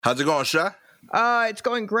How's it going, Sha? It's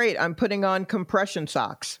going great. I'm putting on compression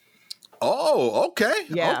socks. Oh, okay.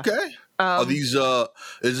 Yeah. Okay. Are these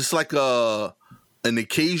is this like an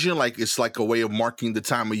occasion, like it's like a way of marking the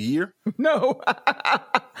time of year? No.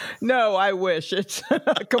 No, I wish. It's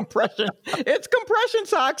compression. It's compression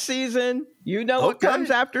sock season. You know what comes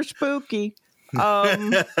after spooky. Which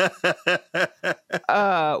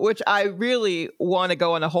I really want to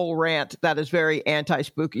go on a whole rant that is very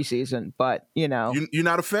anti-spooky season, but you know. You're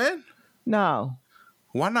not a fan? No.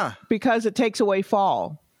 Why not? Because it takes away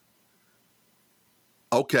fall.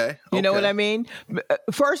 Okay. You know what I mean?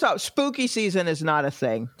 First off, spooky season is not a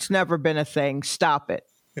thing. It's never been a thing. Stop it.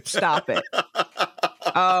 Stop it.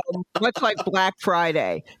 Much like Black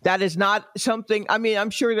Friday. That is not something, I mean, I'm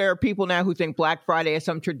sure there are people now who think Black Friday is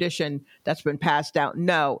some tradition that's been passed down.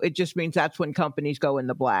 No, it just means that's when companies go in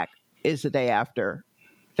the black, is the day after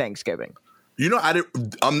Thanksgiving. You know,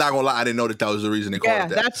 I'm not gonna lie, I didn't know that was the reason they called it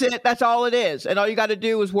that. Yeah, that's it. That's all it is. And all you got to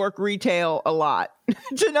do is work retail a lot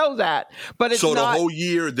to know that. But it's so not, the whole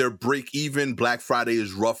year, their break even Black Friday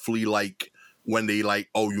is roughly like when they like,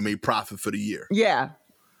 oh, you made profit for the year. Yeah.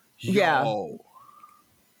 Yeah.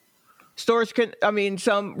 Stores can, I mean,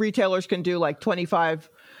 some retailers can do like 25%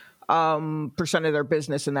 of their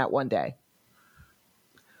business in that one day.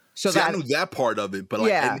 So see, I knew that part of it, but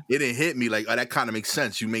like it didn't hit me. Like, that kind of makes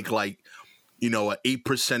sense. You make like, you know, an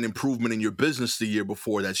 8% improvement in your business the year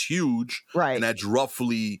before. That's huge. Right. And that's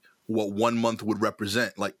roughly what 1 month would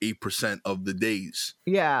represent, like 8% of the days.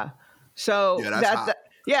 Yeah. So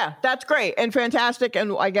that's great and fantastic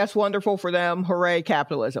and I guess wonderful for them. Hooray,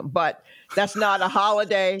 capitalism. But that's not a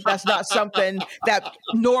holiday. That's not something that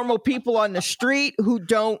normal people on the street who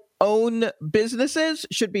don't own businesses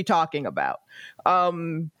should be talking about.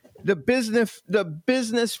 The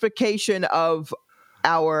businessification of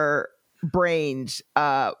our brains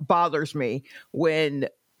bothers me when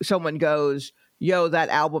someone goes, yo, that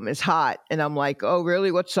album is hot. And I'm like, oh,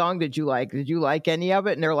 really? What song did you like? Did you like any of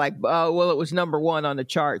it? And they're like, oh, well, it was #1 on the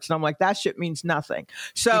charts. And I'm like, that shit means nothing.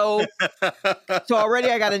 So already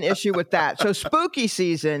I got an issue with that. So spooky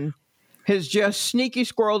season has just sneaky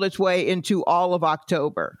squirreled its way into all of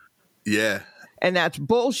October. Yeah. And that's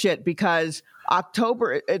bullshit because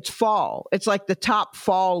October, it's fall. It's like the top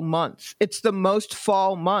fall month. It's the most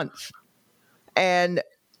fall month. And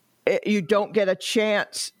you don't get a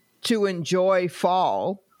chance to enjoy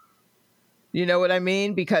fall. You know what I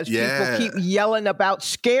mean? Because people keep yelling about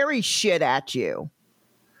scary shit at you.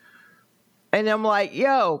 And I'm like,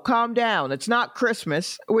 yo, calm down. It's not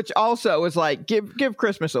Christmas, which also is like, give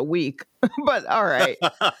Christmas a week. But all right.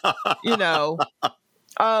 You know,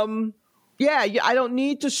 I don't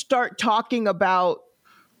need to start talking about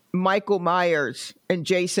Michael Myers and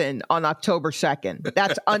Jason on October 2nd.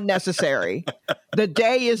 That's unnecessary. The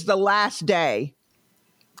day is the last day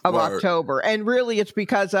of October. And really it's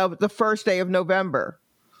because of the first day of November.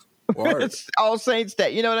 It's All Saints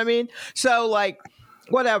Day. You know what I mean? So like,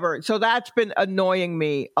 whatever. So that's been annoying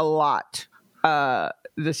me a lot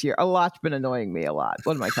this year. A lot's been annoying me a lot.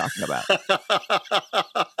 What am I talking about?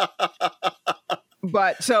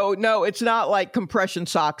 But so, no, it's not like compression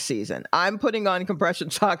sock season. I'm putting on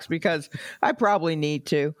compression socks because I probably need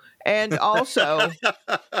to. And also,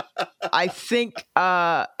 I think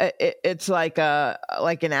it's like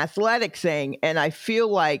an athletic thing. And I feel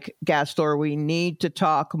like, Gastor, we need to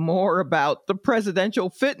talk more about the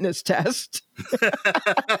presidential fitness test.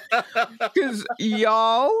 Because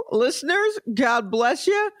y'all, listeners, God bless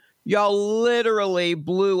you, y'all literally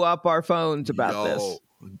blew up our phones about this.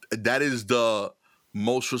 That is the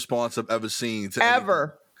most response I've ever seen to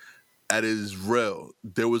ever. That is real.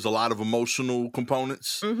 There was a lot of emotional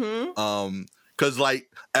components. Because like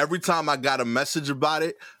every time I got a message about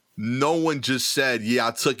it, no one just said, yeah,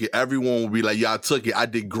 I took it. Everyone would be like, yeah, I took it. I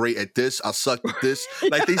did great at this. I sucked at this.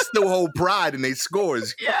 Like they still hold pride in their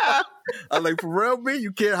scores. Yeah. I'm like, for real, man?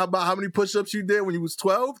 You care about how many push-ups you did when you was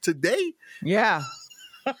 12 today? Yeah.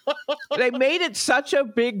 They made it such a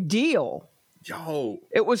big deal. Yo,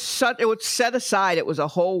 it was set aside. It was a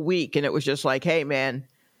whole week, and it was just like, hey, man,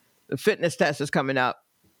 the fitness test is coming up,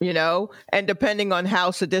 you know. And depending on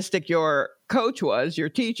how sadistic your coach was, your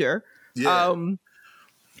teacher,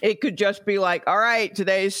 it could just be like, all right,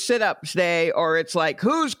 today's sit-ups day, or it's like,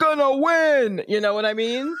 who's gonna win? You know what I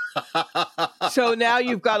mean? So now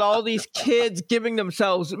you've got all these kids giving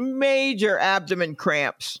themselves major abdomen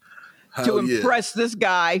cramps. To impress this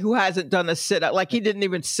guy who hasn't done a sit-up. Like, he didn't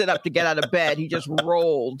even sit up to get out of bed. He just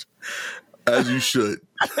rolled. As you should.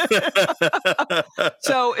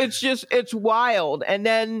 So it's wild. And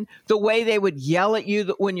then the way they would yell at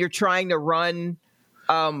you when you're trying to run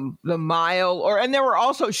the mile, and there were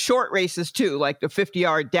also short races too, like the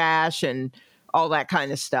 50-yard dash and all that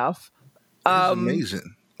kind of stuff. It's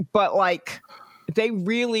amazing. But like they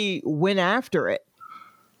really went after it.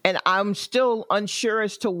 And I'm still unsure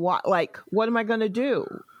as to what am I going to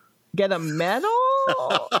do? Get a medal?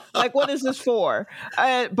 Like, what is this for?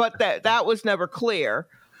 But that was never clear.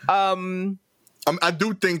 I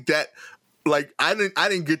do think that, like, I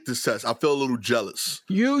didn't get this test. I feel a little jealous.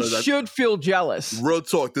 You should feel jealous. Real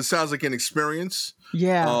talk. This sounds like an experience.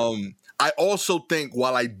 Yeah. I also think,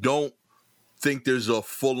 while I don't think there's a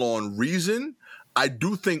full-on reason, I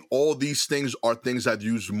do think all these things are things I've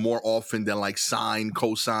used more often than like sine,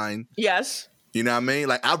 cosine. Yes. You know what I mean?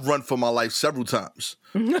 Like, I've run for my life several times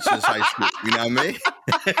since high school. You know what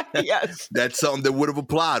I mean? Yes. That's something that would have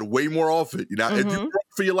applied way more often. You know, if you run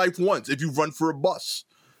for your life once, if you run for a bus,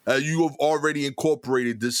 you have already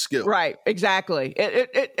incorporated this skill. Right. Exactly.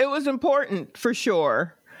 It was important for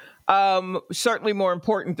sure. Certainly more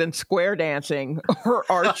important than square dancing or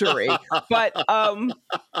archery, but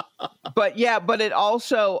it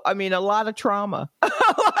also, I mean, a lot of trauma, a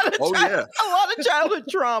lot of childhood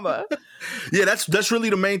trauma. Yeah, that's really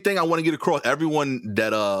the main thing I want to get across. Everyone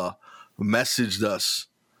that messaged us,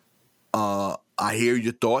 I hear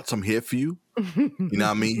your thoughts. I'm here for you. You know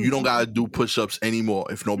what I mean? You don't gotta do push-ups anymore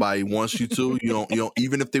if nobody wants you to. You don't.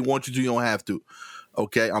 Even if they want you to, you don't have to.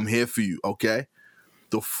 Okay, I'm here for you. Okay.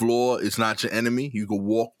 The floor is not your enemy. You can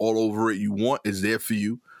walk all over it you want. It's there for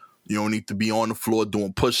you. You don't need to be on the floor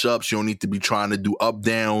doing push-ups. You don't need to be trying to do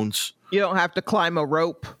up-downs. You don't have to climb a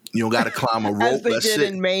rope. You don't got to climb a rope. As they did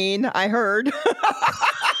in Maine, I heard. And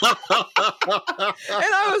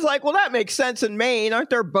I was like, well, that makes sense in Maine. Aren't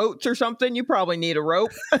there boats or something? You probably need a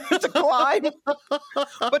rope to climb.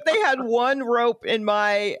 But they had one rope in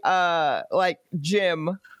my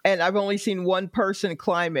gym, and I've only seen one person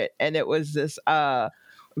climb it. And it was this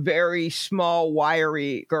very small,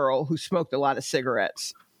 wiry girl who smoked a lot of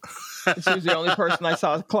cigarettes. She was the only person I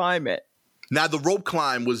saw climb it. Now, the rope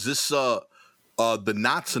climb, was this the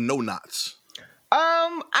knots or no knots? I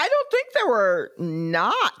don't think there were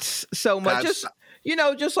knots so much.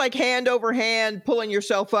 Just like hand over hand, pulling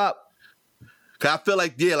yourself up. Cause I feel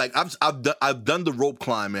like, I've done the rope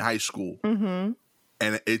climb in high school, and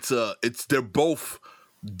they're both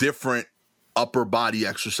different upper body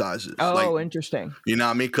exercises. Oh, interesting. You know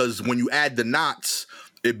what I mean? Because when you add the knots,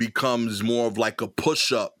 it becomes more of like a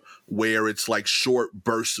push up where it's like short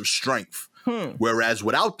bursts of strength. Whereas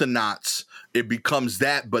without the knots, it becomes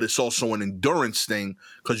that, but it's also an endurance thing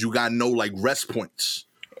because you got no like rest points.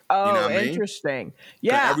 Oh, you know what interesting. I mean?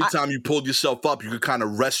 Yeah. Every time you pulled yourself up, you could kind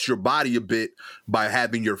of rest your body a bit by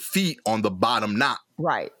having your feet on the bottom knot.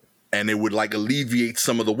 Right. And it would like alleviate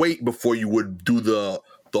some of the weight before you would do the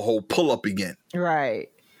whole pull up again. Right.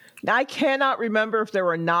 Now, I cannot remember if there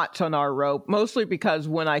were knots on our rope, mostly because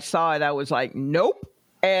when I saw it, I was like, nope.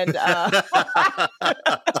 And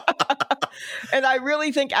and I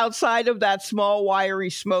really think outside of that small,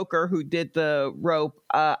 wiry smoker who did the rope,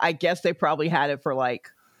 I guess they probably had it for like,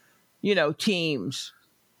 teams.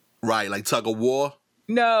 Right, like tug of war?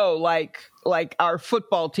 No, like our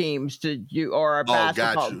football teams or our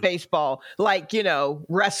basketball, baseball, like,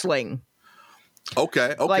 wrestling.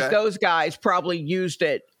 Okay. Like those guys probably used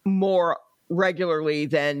it more regularly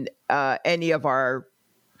than any of our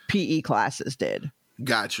PE classes did.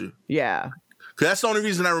 Got you. Yeah. That's the only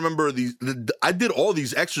reason I remember these. I did all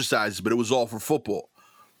these exercises, but it was all for football.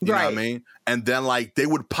 You know what I mean? And then like they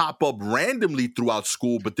would pop up randomly throughout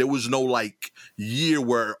school, but there was no like year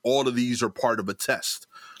where all of these are part of a test.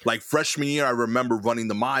 Like freshman year, I remember running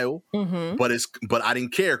the mile, but I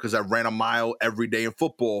didn't care because I ran a mile every day in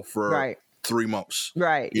football for 3 months.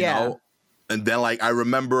 Right. You know? And then like I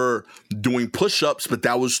remember doing push-ups, but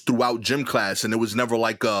that was throughout gym class, and it was never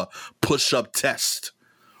like a push-up test.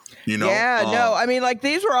 Yeah, no. I mean, like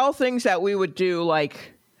these were all things that we would do,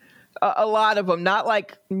 like a lot of them.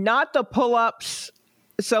 Not the pull-ups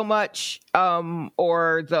so much,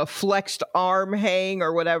 or the flexed arm hang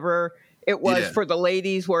or whatever it was for the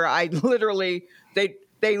ladies, where I literally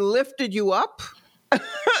they lifted you up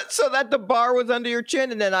so that the bar was under your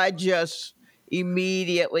chin, and then I just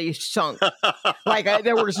immediately sunk. Like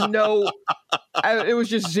there was it was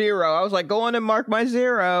just zero. I was like, go on and mark my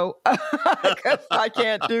zero. I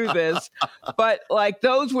can't do this. But like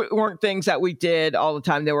those weren't things that we did all the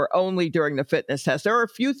time. They were only during the fitness test. There were a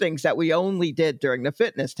few things that we only did during the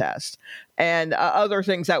fitness test, and other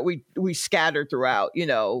things that we scattered throughout,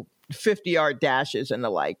 50-yard dashes and the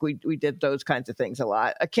like. We did those kinds of things a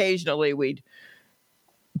lot. Occasionally we'd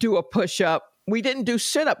do a push-up. We didn't do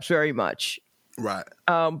sit-ups very much. Right.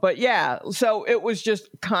 But yeah, so it was just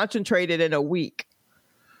concentrated in a week.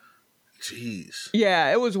 Jeez.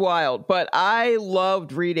 Yeah, it was wild. But I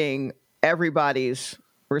loved reading everybody's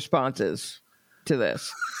responses to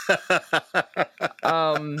this.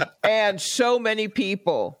 And so many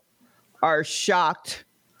people are shocked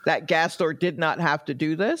that Gastor did not have to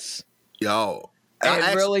do this. Yo.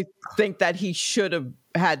 And really think that he should have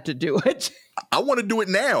had to do it. I want to do it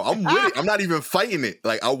now. I'm with it. I'm not even fighting it.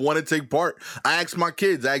 Like, I want to take part. I asked my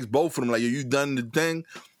kids, I asked both of them, like, you done the thing?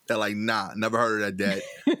 They're like, nah, never heard of that,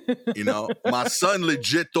 Dad. You know, my son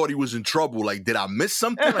legit thought he was in trouble. Like, did I miss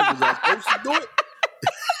something? Like, was I supposed to do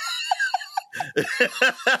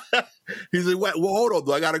it? He's like, well, hold on,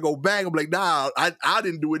 though. I got to go back. I'm like, nah, I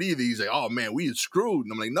didn't do it either. He's like, oh, man, we are screwed.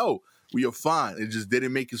 And I'm like, no, we are fine. It just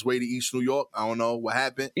didn't make its way to East New York. I don't know what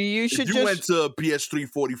happened. If you went to PS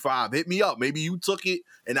 345, hit me up. Maybe you took it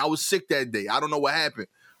and I was sick that day. I don't know what happened.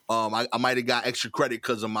 I might have got extra credit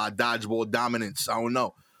because of my dodgeball dominance. I don't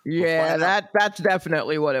know. Yeah, that's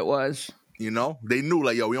definitely what it was. You know, they knew,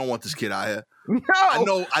 like, yo, we don't want this kid out here.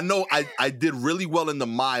 No. I know I did really well in the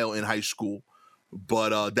mile in high school,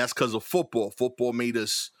 but that's because of football. Football made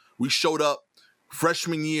us, we showed up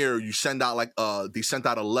freshman year. You send out they sent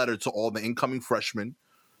out a letter to all the incoming freshmen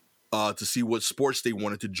to see what sports they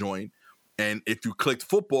wanted to join. And if you clicked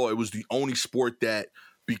football, it was the only sport that,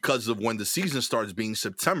 because of when the season starts being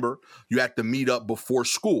September, you had to meet up before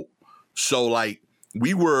school. So like,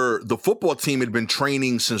 the football team had been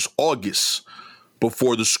training since August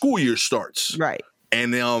before the school year starts. Right.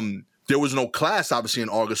 And there was no class, obviously, in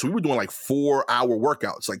August. So we were doing like 4-hour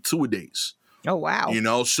workouts, like 2-a-days. Oh, wow. You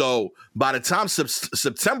know, so by the time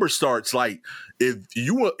September starts, like, if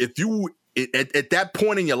you at that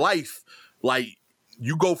point in your life, like,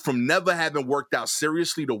 you go from never having worked out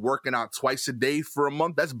seriously to working out twice a day for a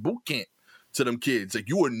month, that's boot camp to them kids. Like,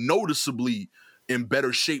 you are noticeably in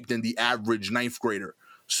better shape than the average 9th grader.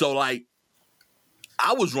 So like,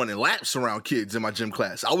 I was running laps around kids in my gym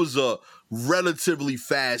class. I was a relatively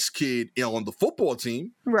fast kid on the football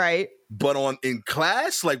team. Right. But in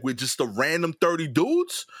class, like with just a random 30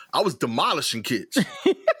 dudes, I was demolishing kids,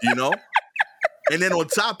 you know? And then on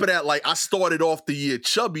top of that, like, I started off the year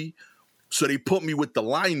chubby, so they put me with the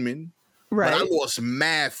linemen. Right. But I lost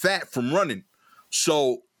mad fat from running.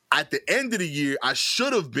 So at the end of the year, I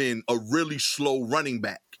should have been a really slow running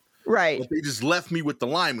back. Right. But they just left me with the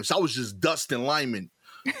linemen. So I was just dusting linemen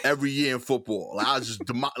every year in football. Like, I was just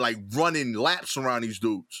running laps around these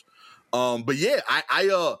dudes. But yeah,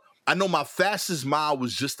 I know my fastest mile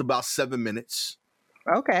was just about 7 minutes.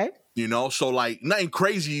 Okay. You know, so like nothing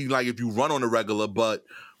crazy like if you run on a regular, but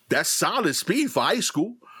that's solid speed for high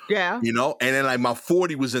school. Yeah. You know, and then like my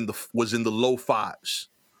 40 was in the low 5s.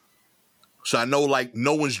 So I know, like,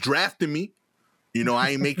 no one's drafting me. You know, I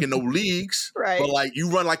ain't making no leagues. Right. But, like, you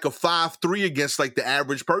run, like, a 5.3 against, like, the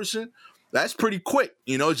average person, that's pretty quick.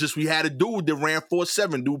 You know, it's just we had a dude that ran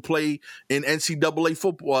 4.7. Dude played in NCAA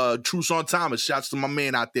football. Truson Thomas, shouts to my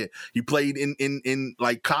man out there. He played in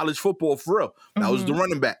like, college football for real. That was the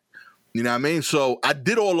running back. You know what I mean? So I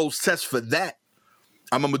did all those tests for that.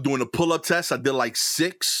 I remember doing a pull-up test. I did, like,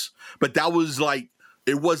 6. But that was, like,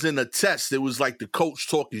 it wasn't a test. It was, like, the coach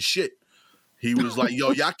talking shit. He was like,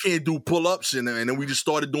 yo, y'all can't do pull-ups. And then we just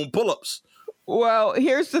started doing pull-ups. Well,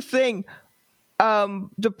 here's the thing.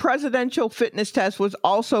 The presidential fitness test was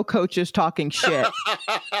also coaches talking shit,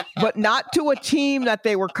 but not to a team that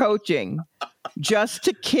they were coaching, just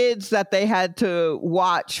to kids that they had to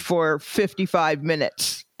watch for 55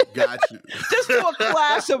 minutes. Got you. Just to a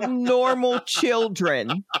class of normal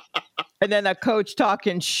children. And then a coach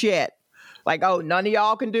talking shit. Like, oh, none of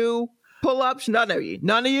y'all can do pull-ups, none of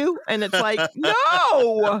you. And it's like,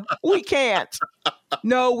 no, we can't.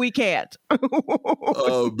 No, we can't.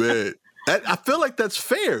 Oh, man. I feel like that's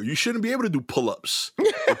fair. You shouldn't be able to do pull-ups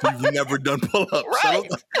if you've never done pull-ups. Right.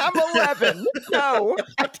 I'm 11. No,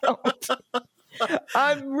 I don't.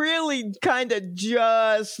 I'm really kind of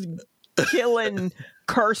just killing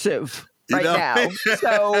cursive right now.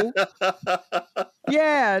 So,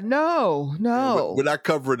 yeah, no. We're not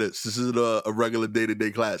covering this. This is a regular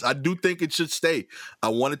day-to-day class. I do think it should stay. I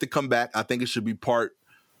want it to come back. I think it should be part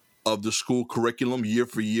of the school curriculum year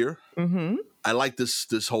for year. Mm-hmm. I like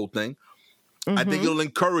this whole thing. Mm-hmm. I think it'll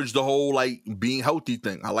encourage the whole, like, being healthy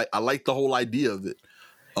thing. I like the whole idea of it.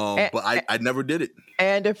 But I never did it.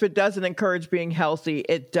 And if it doesn't encourage being healthy,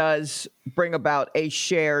 it does bring about a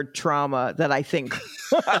shared trauma that I think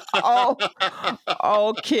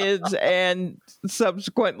all kids and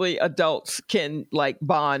subsequently adults can, like,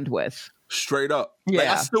 bond with. Straight up. Yeah. Like,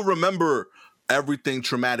 I still remember everything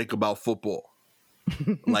traumatic about football.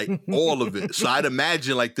 Like, all of it. So I'd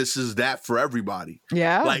imagine, like, this is that for everybody.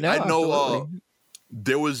 Yeah. Like, no, I know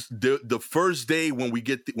there was the first day when you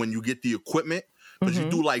get the equipment, because you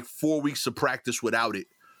do like 4 weeks of practice without it,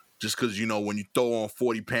 just because when you throw on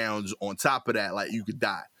 40 pounds on top of that, like you could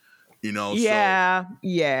die. Yeah, so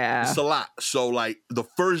yeah. it's a lot. So like the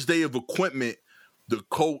first day of equipment, the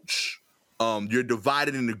coach, you're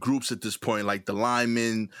divided into groups at this point, like the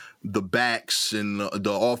linemen, the backs, and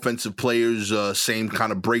the offensive players, same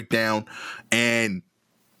kind of breakdown. And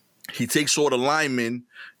he takes all the linemen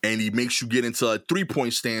and he makes you get into a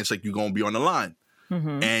 3-point stance like you're going to be on the line.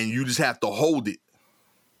 And you just have to hold it.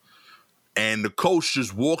 And the coach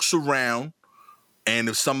just walks around, and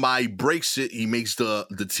if somebody breaks it, he makes the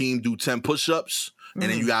team do 10 push-ups, and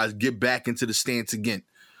then you guys get back into the stance again.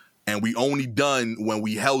 And we only done when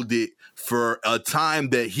we held it for a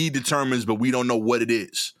time that he determines, but we don't know what it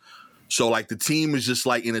is. So, like, the team is just,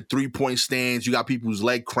 like, in a 3-point stance. You got people's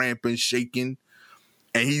leg cramping, shaking.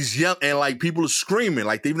 And he's yelling, and, like, people are screaming.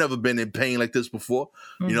 Like, they've never been in pain like this before.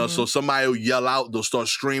 So somebody will yell out. They'll start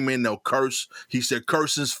screaming. They'll curse. He said,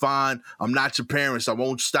 cursing's fine. I'm not your parents. I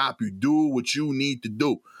won't stop you. Do what you need to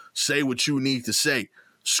do. Say what you need to say.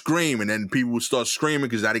 Scream. And then people would start screaming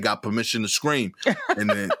because now they got permission to scream. And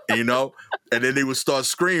then, and then they would start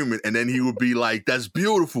screaming. And then he would be like, that's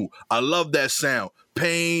beautiful. I love that sound.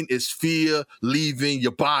 Pain is fear leaving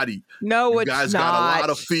your body. No, it's not. You guys got a lot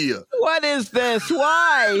of fear. What is this?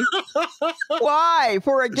 Why? Why?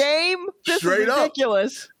 For a game? This Straight is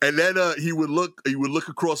ridiculous. Up. And then he would look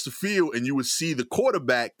across the field, and you would see the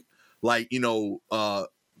quarterback, like,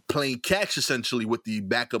 playing catch essentially with the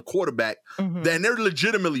backup quarterback. Then they're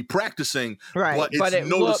legitimately practicing, but it's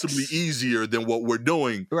noticeably easier than what we're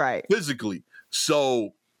doing physically.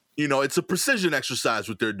 So, it's a precision exercise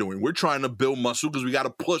what they're doing. We're trying to build muscle because we got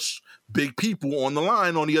to push big people on the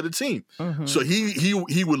line on the other team. So he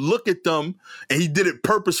would look at them, and he did it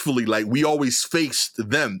purposefully. Like, we always faced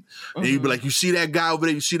them. And he'd be like, you see that guy over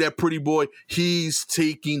there? You see that pretty boy? He's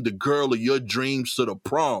taking the girl of your dreams to the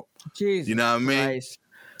prom. Jesus, you know what I mean? Christ.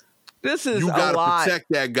 This is you gotta a lot. protect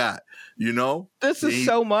that guy, This is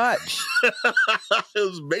so much. It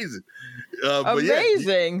was amazing.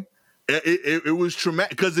 Amazing. But it was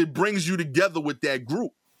traumatic because it brings you together with that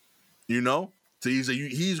group, So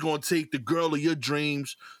he's going to take the girl of your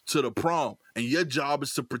dreams to the prom, and your job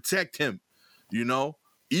is to protect him,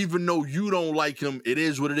 Even though you don't like him, it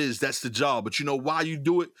is what it is. That's the job. But you know why you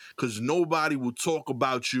do it? Because nobody will talk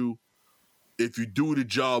about you if you do the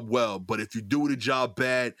job well. But if you do the job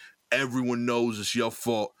bad, everyone knows it's your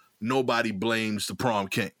fault. Nobody blames the prom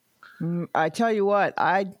king. I tell you what,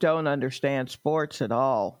 I don't understand sports at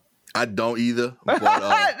all. I don't either. But,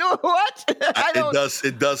 what?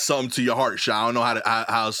 It does something to your heart, Sha. I don't know how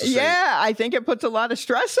else to say it. Yeah, I think it puts a lot of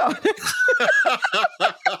stress on it.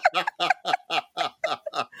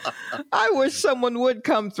 I wish someone would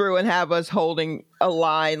come through and have us holding a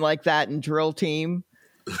line like that in drill team.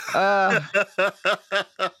 The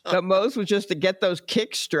most was just to get those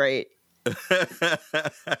kicks straight.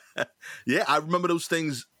 Yeah, I remember those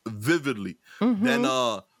things vividly. Then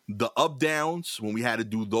the up downs, when we had to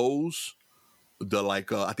do those, I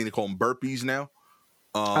think they call them burpees now.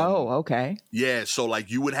 Okay. Yeah, so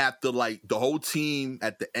like you would have to, like, the whole team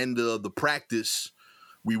at the end of the practice,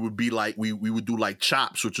 we would be like, we would do like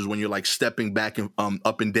chops, which is when you're like stepping back and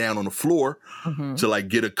up and down on the floor to like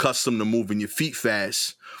get accustomed to moving your feet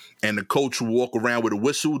fast. And the coach will walk around with a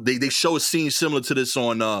whistle. They show a scene similar to this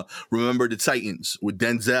on Remember the Titans with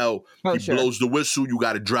Denzel. Blows the whistle. You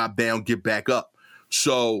got to drop down, get back up.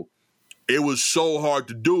 So it was so hard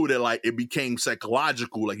to do that, like, it became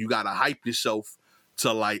psychological. Like, you got to hype yourself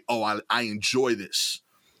to, like, oh, I enjoy this,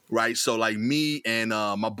 right? So, like, me and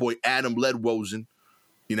my boy Adam Ledwosen,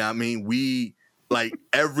 you know what I mean? We, like,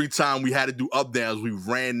 every time we had to do up downs, we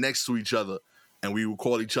ran next to each other. And we would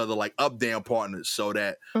call each other, like, up-down partners, so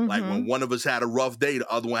that, like, when one of us had a rough day, the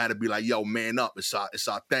other one had to be like, yo, man up. It's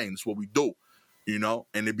our thing. It's what we do,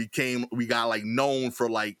 And it became, we got, like, known for,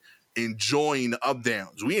 like, enjoying the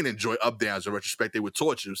up-downs. We didn't enjoy up-downs. In retrospect, they were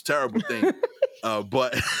torture. It was a terrible thing.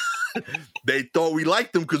 But they thought we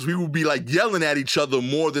liked them because we would be, like, yelling at each other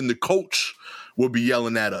more than the coach would be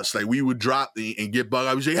yelling at us. Like, we would drop and get bug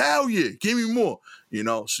out. We'd say, hell yeah, give me more,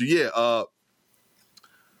 So, yeah,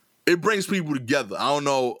 it brings people together. I don't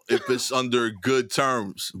know if it's under good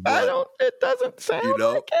terms. But, it doesn't sound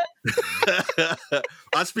like it.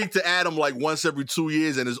 I speak to Adam like once every 2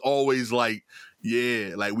 years, and it's always like,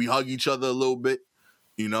 yeah, like we hug each other a little bit,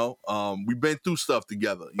 We've been through stuff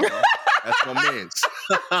together, That's my man's.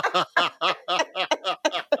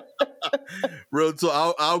 Real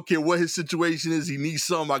talk. I don't care what his situation is. He needs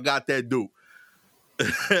something. I got that dude.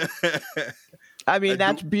 I mean,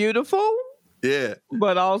 that's beautiful. Yeah.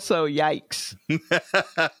 But also, yikes. He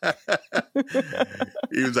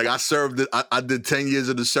was like, I served it. I did 10 years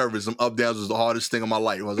of the service. Some up downs was the hardest thing in my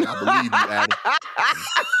life. I was like, I believe you, Adam.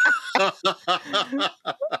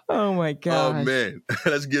 Oh my Oh gosh. man.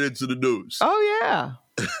 Let's get into the news. Oh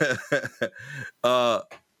yeah.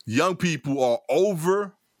 Young people are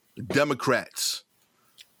over Democrats.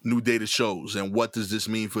 New data shows. And what does this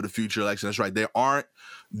mean for the future election? That's right. They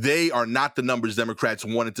are not the numbers Democrats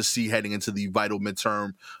wanted to see heading into the vital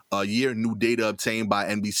midterm year. New data obtained by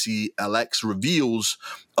NBC LX reveals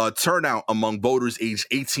turnout among voters aged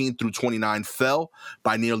 18 through 29 fell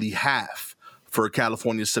by nearly half for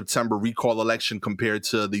California's September recall election compared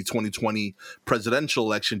to the 2020 presidential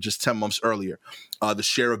election just 10 months earlier. The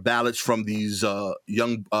share of ballots from these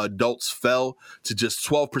young adults fell to just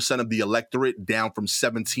 12% of the electorate, down from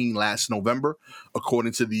 17% last November,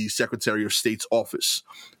 according to the Secretary of State's office.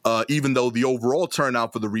 Even though the overall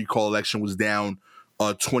turnout for the recall election was down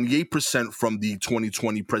 28% from the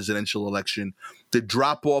 2020 presidential election, the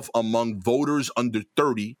drop-off among voters under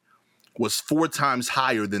 30 was 4 times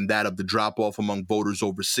higher than that of the drop-off among voters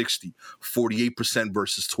over 60, 48%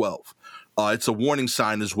 versus 12. It's a warning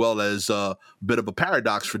sign as well as a bit of a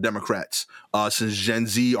paradox for Democrats, since Gen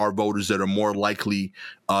Z are voters that are more likely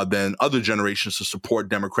than other generations to support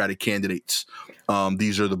Democratic candidates.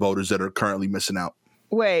 These are the voters that are currently missing out.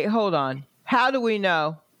 Wait, hold on. How do we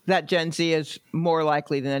know that Gen Z is more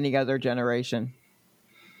likely than any other generation?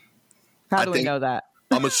 How do we know that?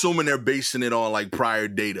 I'm assuming they're basing it on like prior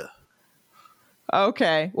data.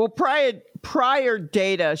 Okay. Well, prior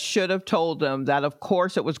data should have told them that, of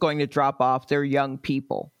course, it was going to drop off. They're young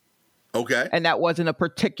people. Okay. And that wasn't a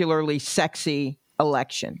particularly sexy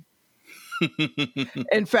election.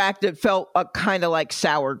 In fact, it felt kind of like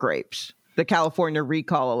sour grapes. The California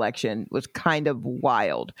recall election was kind of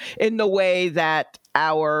wild in the way that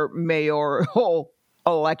our mayoral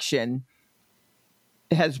election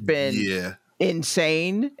has been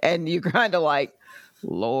insane. And you're kind of like,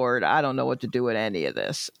 Lord, I don't know what to do with any of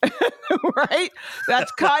this. Right?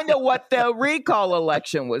 That's kind of what the recall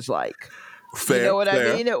election was like. Fair, you know what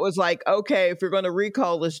I mean? It was like, okay, if you're going to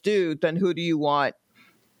recall this dude, then who do you want?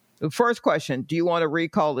 The first question, do you want to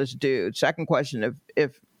recall this dude? Second question,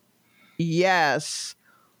 if yes,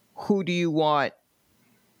 who do you want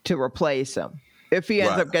to replace him? If he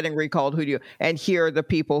ends up getting recalled, who do you? And here are the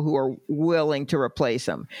people who are willing to replace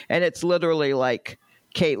him. And it's literally like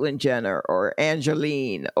Caitlyn Jenner or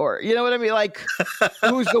Angeline, or you know what I mean? Like,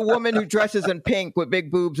 who's the woman who dresses in pink with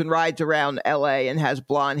big boobs and rides around LA and has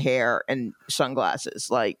blonde hair and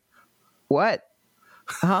sunglasses? Like, what?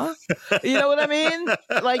 Huh? You know what I mean?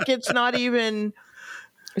 Like, it's not even.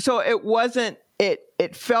 So it wasn't.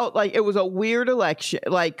 It felt like it was a weird election,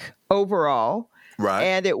 like overall, right?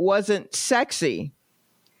 And it wasn't sexy.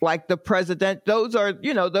 Like the president. Those are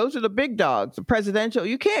the big dogs. The presidential.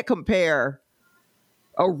 You can't compare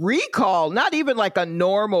a recall, not even like a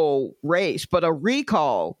normal race, but a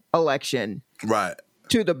recall election, right,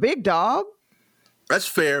 to the big dog. That's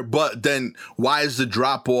fair, but then why is the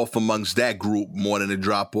drop off amongst that group more than the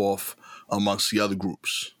drop off amongst the other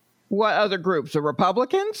groups? What other groups? The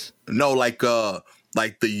Republicans? No, like the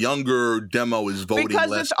younger demo is voting because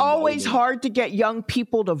less. It's always hard to get young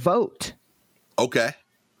people to vote. Okay,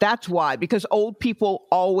 that's why. Because old people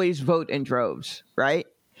always vote in droves, right?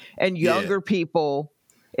 And younger people.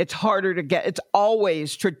 It's harder to get. It's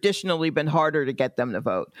always traditionally been harder to get them to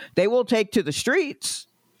vote. They will take to the streets.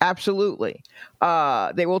 Absolutely.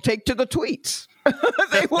 They will take to the tweets.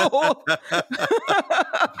 They will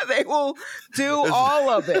do all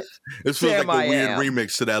of it. This feels like a weird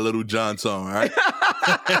remix to that Little John song, right?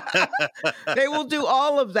 They will do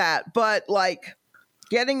all of that. But like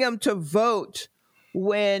getting them to vote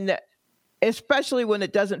especially when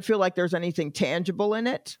it doesn't feel like there's anything tangible in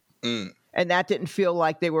it. Mm. And that didn't feel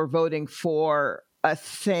like they were voting for a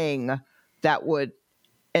thing that would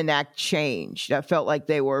enact change. That felt like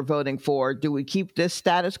they were voting for, do we keep this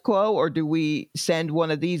status quo or do we send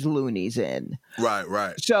one of these loonies in?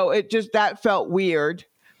 Right. So that felt weird.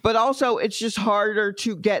 But also it's just harder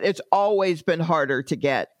to get, it's always been harder to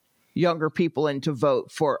get younger people in to vote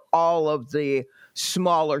for all of the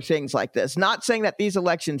smaller things like this. Not saying that these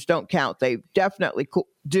elections don't count. They definitely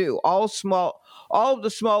do. All of the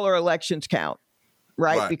smaller elections count,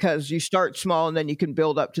 right? Because you start small and then you can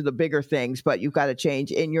build up to the bigger things, but you've got to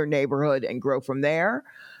change in your neighborhood and grow from there,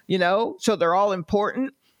 So they're all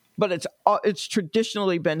important, but it's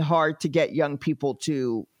traditionally been hard to get young people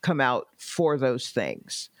to come out for those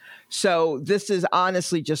things. So this is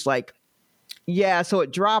honestly just like, so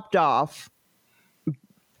it dropped off,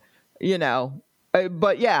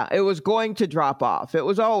 but it was going to drop off. It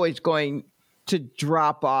was always going to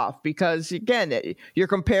drop off because, again, you're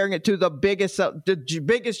comparing it to the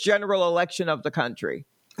biggest general election of the country.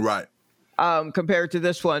 Right. Compared to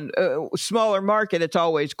this one, smaller market, it's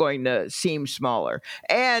always going to seem smaller.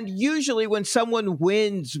 And usually when someone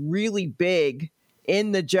wins really big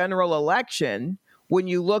in the general election, when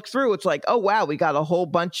you look through, it's like, oh, wow, we got a whole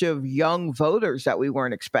bunch of young voters that we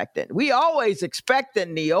weren't expecting. We always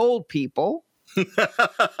expecting the old people.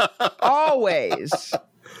 Always.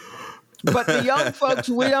 But the young folks,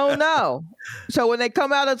 we don't know. So when they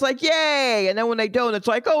come out, it's like, yay. And then when they don't, it's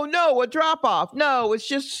like, oh, no, a drop off. No, it's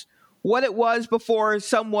just what it was before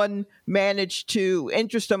someone managed to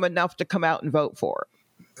interest them enough to come out and vote for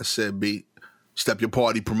it. I said, B, step your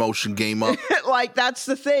party promotion game up. Like, that's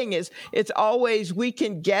the thing is it's always we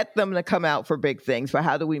can get them to come out for big things, but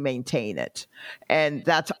how do we maintain it? And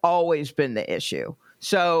that's always been the issue.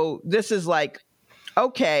 So this is like,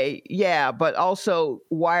 okay, yeah, but also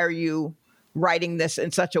why are you writing this in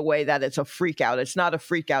such a way that it's a freak out? It's not a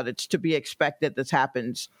freak out. It's to be expected. This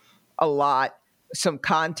happens a lot. Some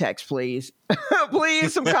context, please.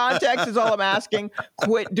 Please, some context is all I'm asking.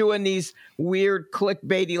 Quit doing these weird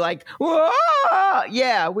clickbaity like, whoa!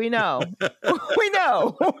 Yeah, we know. We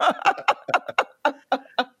know.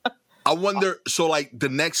 I wonder, so like the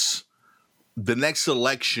next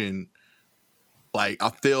election, like I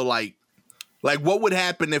feel like what would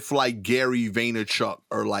happen if like Gary Vaynerchuk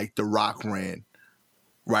or like The Rock ran,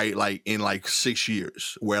 right? Like in like 6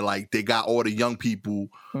 years, where like they got all the young people,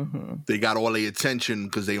 they got all their attention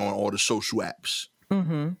because they on all the social apps.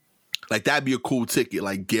 Like that'd be a cool ticket.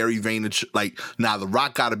 Like Gary Vaynerchuk, like now The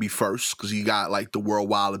Rock got to be first because he got like the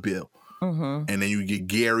worldwide bill, and then you get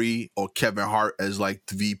Gary or Kevin Hart as like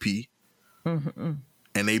the VP, and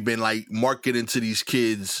they've been like marketing to these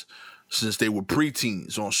kids since they were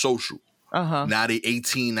preteens on social. Now they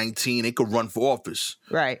 18, 19, they could run for office.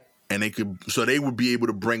 Right. And they would be able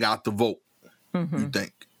to bring out the vote, you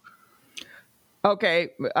think? Okay.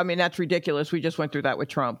 I mean, that's ridiculous. We just went through that with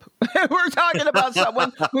Trump. We're talking about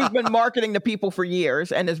someone who's been marketing to people for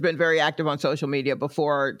years and has been very active on social media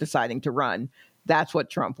before deciding to run. That's what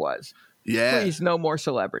Trump was. Yeah. Please, no more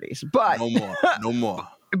celebrities. But no more.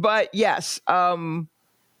 But yes.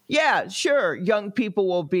 Yeah, sure. Young people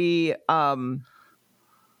will be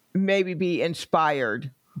maybe be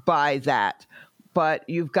inspired by that. But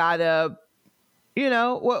you've got to,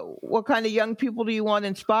 what kind of young people do you want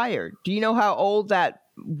inspired? Do you know how old that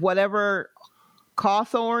whatever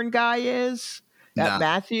Cawthorn guy is? That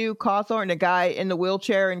Matthew Cawthorn, the guy in the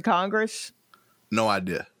wheelchair in Congress? No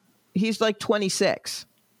idea. He's like 26.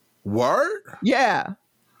 Word? Yeah.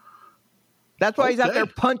 That's why he's out there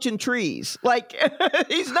punching trees. Like,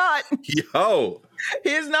 he's not. Yo.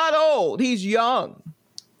 He's not old. He's young.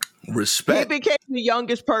 Respect. He became the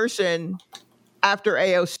youngest person after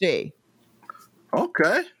AOC.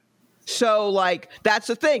 Okay. So, like, that's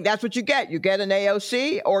the thing. That's what you get. You get an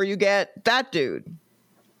AOC or you get that dude.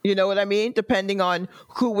 You know what I mean? Depending on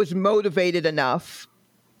who was motivated enough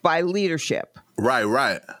by leadership.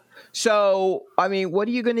 Right. So, I mean, what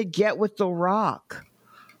are you going to get with The Rock?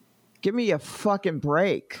 Give me a fucking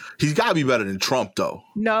break. He's got to be better than Trump, though.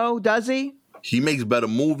 No, does he? He makes better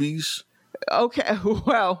movies. Okay,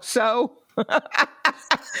 well, so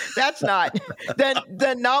that's not.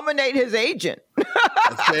 Then nominate his agent.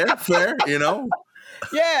 Fair,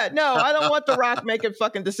 Yeah, no, I don't want The Rock making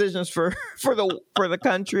fucking decisions for the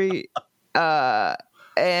country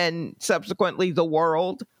and subsequently the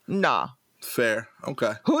world. Nah. Fair.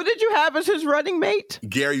 Okay. Who did you have as his running mate?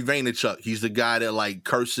 Gary Vaynerchuk. He's the guy that like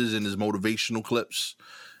curses in his motivational clips.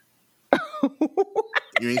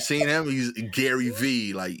 You ain't seen him? He's Gary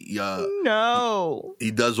V. Like, no. He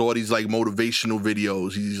does all these like motivational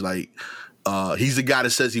videos. He's like, he's the guy that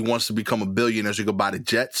says he wants to become a billionaire so he can buy the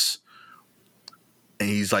jets. And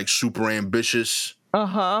he's like super ambitious.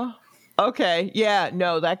 Okay. Yeah.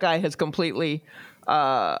 No, that guy has completely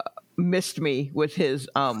missed me with his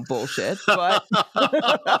bullshit. But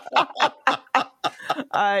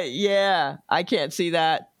yeah, I can't see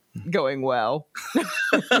that going well.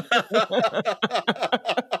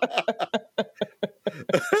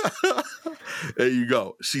 There you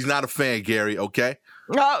go. She's not a fan, Gary, okay?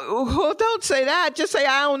 Well, don't say that. Just say,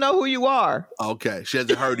 I don't know who you are. Okay. She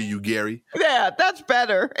hasn't heard of you, Gary. Yeah, that's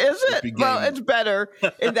better, is it? Well, it's better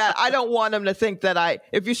in that I don't want him to think that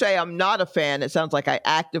if you say I'm not a fan, it sounds like I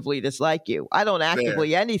actively dislike you. I don't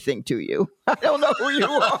actively anything to you. I don't know who you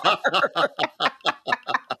are.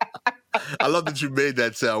 I love that you made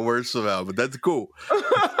that sound worse somehow, but that's cool.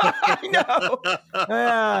 I know.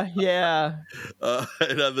 Yeah.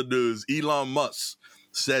 In other news, Elon Musk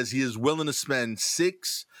says he is willing to spend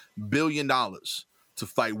 $6 billion to to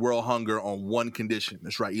fight world hunger on one condition.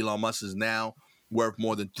 That's right. Elon Musk is now worth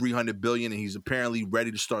more than $300 billion, and he's apparently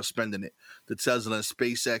ready to start spending it. The Tesla and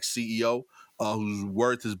SpaceX CEO, whose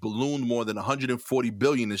worth has ballooned more than $140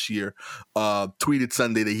 billion this year, tweeted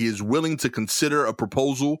Sunday that he is willing to consider a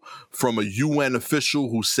proposal from a UN official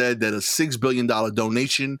who said that a $6 billion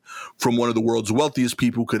donation from one of the world's wealthiest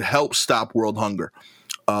people could help stop world hunger.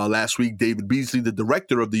 Last week, David Beasley, the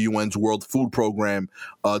director of the UN's World Food Program,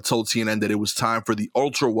 told CNN that it was time for the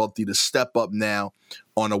ultra-wealthy to step up now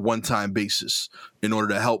on a one-time basis in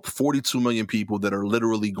order to help 42 million people that are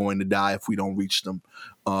literally going to die if we don't reach them.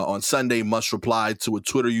 On Sunday, Musk replied to a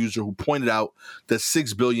Twitter user who pointed out that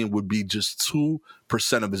 $6 billion would be just 2%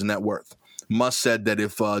 of his net worth. Musk said that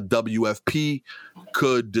if WFP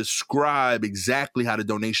could describe exactly how the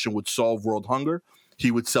donation would solve world hunger, he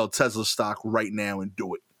would sell Tesla stock right now and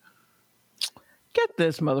do it. Get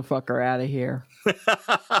this motherfucker out of here.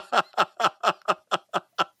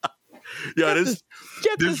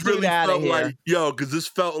 This really felt like, because this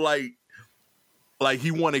felt like he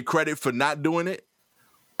wanted credit for not doing it.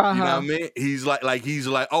 You know what I mean? He's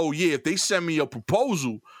like, oh yeah, if they send me a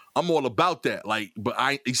proposal, I'm all about that. Like, but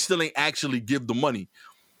he still ain't actually give the money.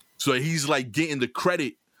 So he's like getting the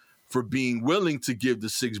credit for being willing to give the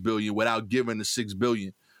 $6 billion without giving the $6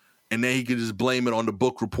 billion. And then he could just blame it on the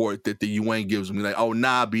book report that the UN gives him. He's like, oh,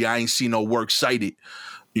 nah, B, I ain't seen no work cited,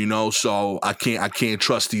 so I can't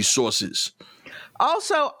trust these sources.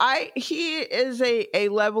 Also, he is a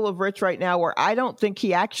level of rich right now where I don't think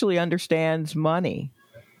he actually understands money.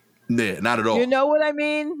 Yeah, not at all. You know what I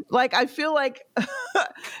mean? Like, I feel like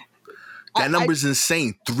that number's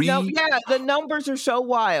insane. The numbers are so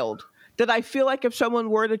wild that I feel like if someone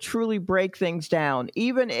were to truly break things down,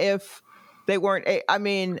 even if they weren't,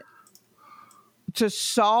 to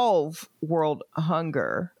solve world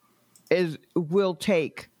hunger will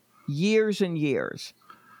take years and years.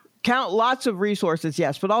 Count lots of resources,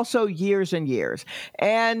 yes, but also years and years,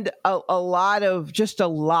 and a lot of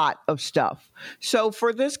stuff. So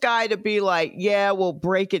for this guy to be like, yeah, we'll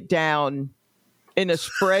break it down in a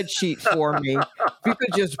spreadsheet for me. If you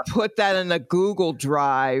could just put that in a Google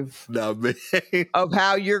Drive of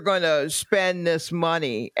how you're going to spend this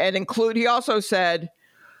money and include, he also said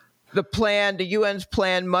the UN's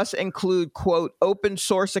plan must include, quote, open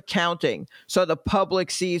source accounting so the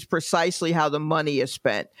public sees precisely how the money is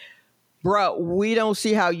spent. Bro, we don't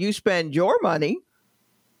see how you spend your money.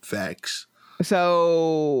 Facts.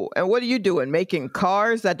 So, and what are you doing? Making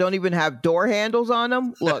cars that don't even have door handles on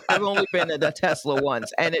them? Look, I've only been in a Tesla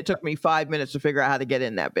once, and it took me 5 minutes to figure out how to get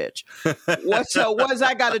in that bitch. What does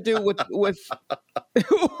that got to do with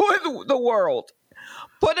the world?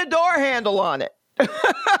 Put a door handle on it.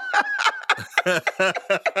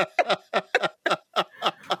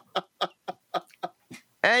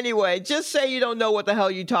 Anyway, just say you don't know what the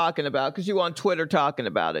hell you're talking about because you're on Twitter talking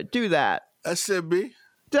about it. Do that. That's it, B.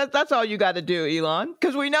 That's all you got to do, Elon,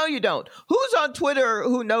 because we know you don't. Who's on Twitter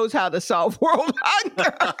who knows how to solve world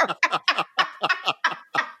hunger?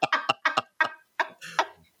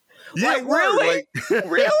 Yeah, like, really?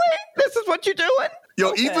 Really? This is what you're doing?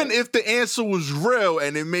 Yo, okay. Even if the answer was real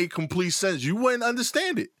and it made complete sense, you wouldn't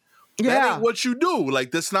understand it. Yeah. That ain't what you do.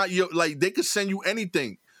 Like, that's not your, like, they could send you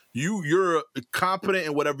anything. You're competent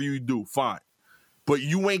in whatever you do, fine. But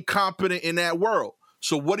you ain't competent in that world.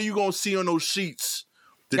 So what are you going to see on those sheets?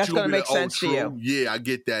 That's going to make sense to you. Yeah, I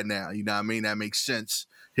get that now. You know what I mean? That makes sense.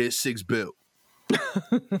 Here's $6 billion.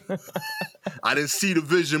 I didn't see the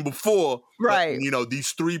vision before. Right. But,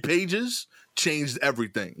 these 3 pages changed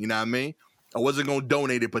everything. You know what I mean? I wasn't going to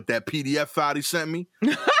donate it, but that PDF file he sent me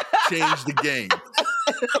changed the game.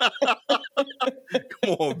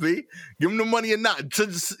 Come on, B. Give him the money or not.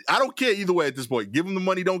 I don't care either way at this point. Give him the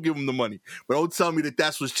money, don't give him the money. But don't tell me that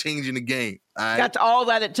that's what's changing the game. All right? That's all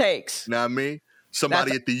that it takes. You know what I mean?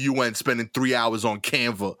 Somebody at the UN spending 3 hours on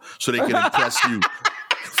Canva so they can impress you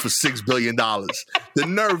for $6 billion. The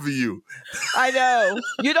nerve of you. I know.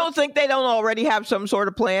 You don't think they don't already have some sort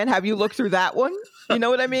of plan? Have you looked through that one? You know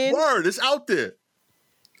what I mean? Word, it's out there.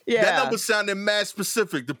 Yeah. That number sounded mad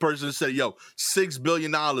specific. The person said, $6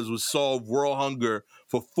 billion would solve world hunger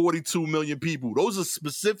for 42 million people. Those are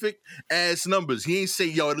specific ass numbers. He ain't say,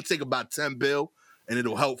 it'll take about 10 bill and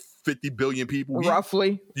it'll help 50 billion people.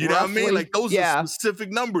 Roughly. You know what I mean? Like, those are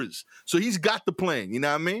specific numbers. So he's got the plan. You know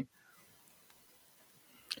what I mean?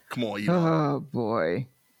 Come on, Oh, boy.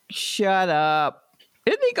 Shut up.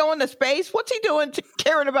 Isn't he going to space? What's he doing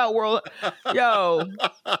caring about world? Yo,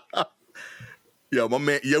 my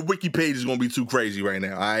man, your wiki page is going to be too crazy right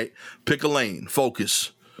now, all right? Pick a lane.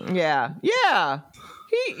 Focus. Yeah.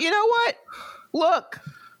 You know what? Look,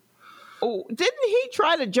 Oh, didn't he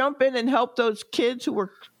try to jump in and help those kids who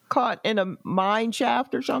were caught in a mine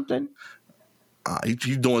shaft or something?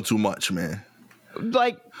 He's doing too much, man.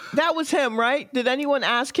 Like, that was him, right? Did anyone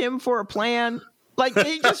ask him for a plan? Like, did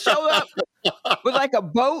he just show up with like a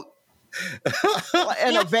boat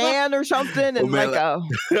and a van or something, and like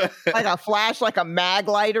a flash, like a mag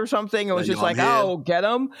light or something? It was just like, oh, get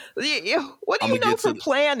him. What do you know from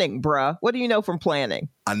planning, bruh? What do you know from planning?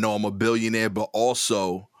 I know I'm a billionaire, but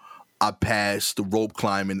also I passed the rope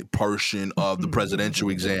climbing portion of the presidential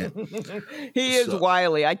exam. He is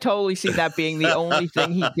wily. I totally see that being the only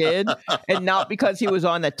thing he did, and not because he was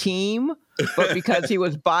on a team, but because he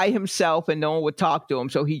was by himself and no one would talk to him,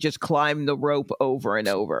 so he just climbed the rope over and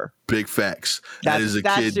over. Big facts.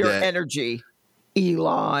 That's your energy,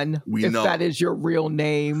 Elon. We know that is your real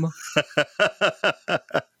name.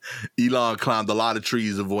 Elon climbed a lot of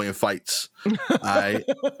trees avoiding fights. All right.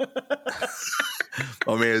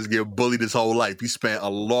 My man's getting bullied his whole life. He spent a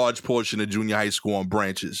large portion of junior high school on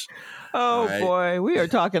branches. Oh, right? Boy. We are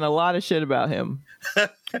talking a lot of shit about him.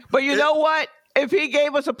 But you know what? If he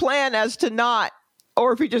gave us a plan as to not,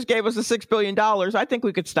 or if he just gave us the $6 billion, I think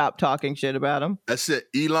we could stop talking shit about him. That's it.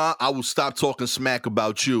 Elon, I will stop talking smack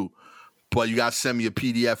about you. But you got to send me a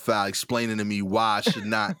PDF file explaining to me why I should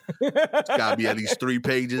not. It's got to be at least 3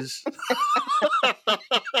 pages.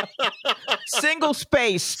 Single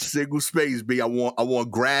spaced, B. I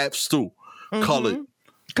want graphs too. Colored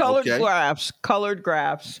graphs.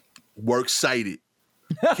 Works cited.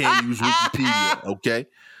 Can't use Wikipedia, okay?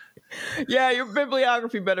 Yeah, your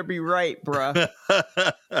bibliography better be right, bruh.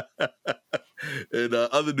 In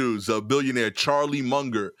other news, billionaire Charlie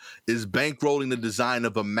Munger is bankrolling the design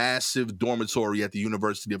of a massive dormitory at the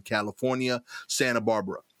University of California, Santa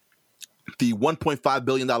Barbara. The $1.5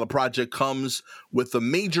 billion project comes with a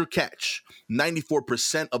major catch.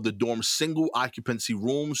 94% of the dorm's single occupancy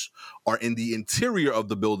rooms are in the interior of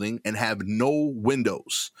the building and have no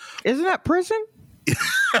windows. Isn't that prison?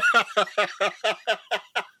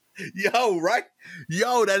 Yo, right?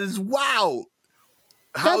 Yo, that is wild.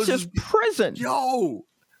 That's just prison. Yo,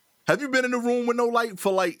 have you been in a room with no light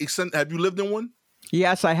for like, have you lived in one?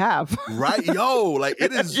 Yes, I have. Right? Yo, like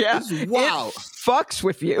it is it's wild. It fucks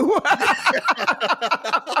with you.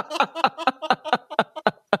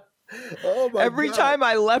 Every time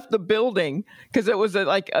I left the building, because it was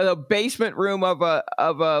a basement room of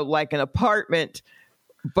a like an apartment,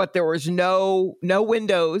 but there was no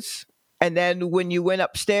windows. And then when you went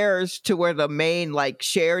upstairs to where the main like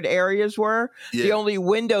shared areas were, the only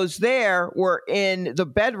windows there were in the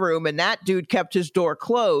bedroom, and that dude kept his door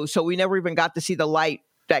closed. So we never even got to see the light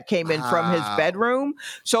that came in from his bedroom.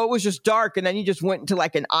 So it was just dark. And then you just went into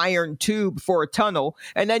like an iron tube for a tunnel.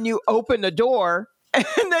 And then you open the door and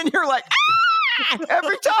then you're like,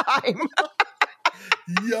 every time.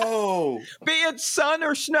 Yo. Be it sun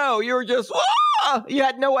or snow, you were just, you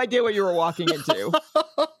had no idea what you were walking into.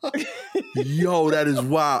 Yo, that is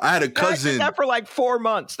wild. I had a cousin. That for like 4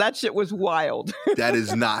 months. That shit was wild. That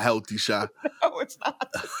is not healthy, Sha. No, it's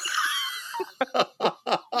not.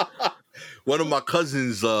 One of my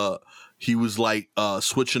cousins, he was like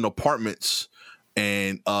switching apartments,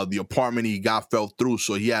 and the apartment he got fell through,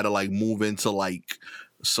 so he had to like move into like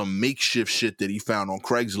some makeshift shit that he found on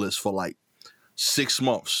Craigslist for like 6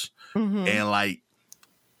 months. And like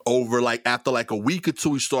over like after like a week or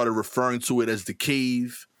two, he started referring to it as the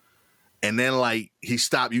cave. And then like he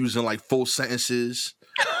stopped using like full sentences.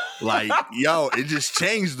 Like, yo, it just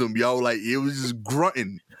changed him, yo. Like it was just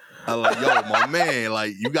grunting. I'm like, yo, my man,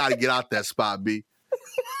 like you gotta get out that spot, B.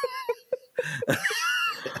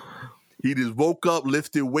 He just woke up,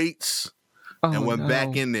 lifted weights, and went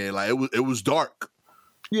back in there. Like it was dark.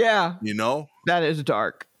 Yeah. You know? That is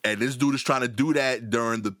dark. And this dude is trying to do that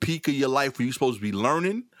during the peak of your life where you're supposed to be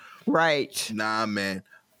learning. Right. Nah, man.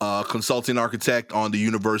 Consulting architect on the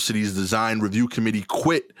university's design review committee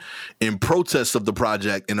quit in protest of the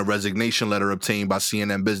project in a resignation letter obtained by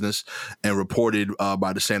CNN Business and reported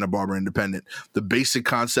by the Santa Barbara Independent. The basic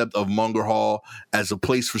concept of Munger Hall as a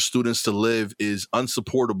place for students to live is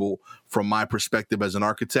unsupportable from my perspective as an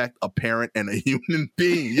architect, a parent, and a human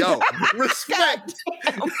being. Yo, respect.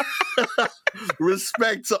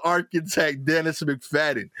 Respect to architect Dennis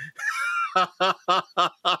McFadden.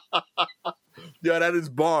 Yo, that is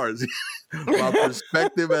bars. My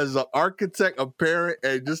perspective as an architect, a parent,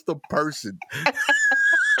 and just a person.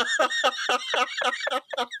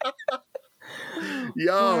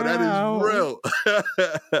 Yo, wow. That is real.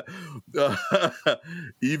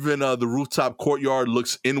 Even the rooftop courtyard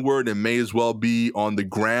looks inward and may as well be on the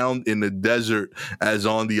ground in the desert as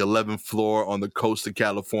on the 11th floor on the coast of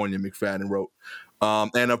California, McFadden wrote.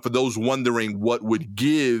 And for those wondering what would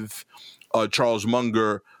give Charles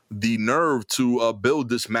Munger the nerve to build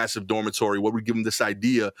this massive dormitory, what would give him this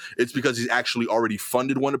idea, it's because he's actually already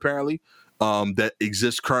funded one, apparently, that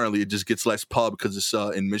exists currently. It just gets less pub because it's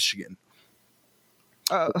in Michigan.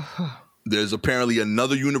 There's apparently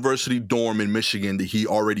another university dorm in Michigan that he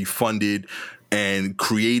already funded and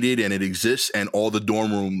created, and it exists, and all the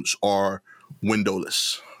dorm rooms are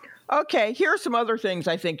windowless. Okay, here are some other things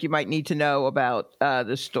I think you might need to know about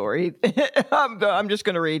this story. I'm just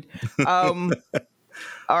going to read. All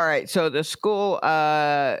right, so the school,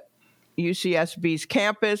 UCSB's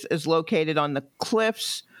campus, is located on the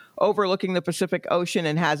cliffs overlooking the Pacific Ocean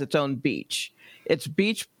and has its own beach. Its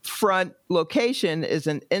beachfront location is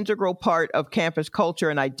an integral part of campus culture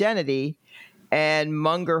and identity, and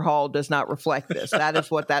Munger Hall does not reflect this. That is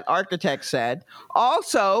what that architect said.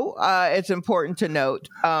 Also, it's important to note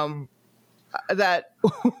that,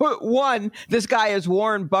 one, this guy is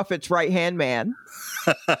Warren Buffett's right-hand man.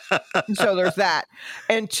 So there's that.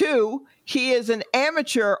 And two, he is an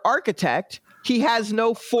amateur architect. He has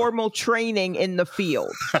no formal training in the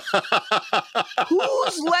field.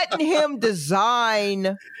 Who's letting him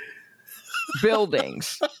design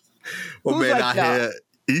buildings? Well, man, like, I hear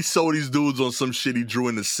he saw these dudes on some shit he drew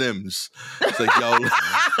in The Sims. It's like, yo.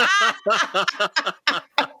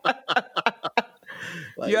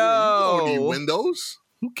 Like, yo. You don't need windows.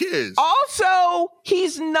 Who cares? Also,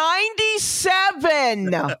 he's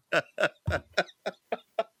 97.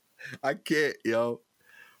 I can't, yo.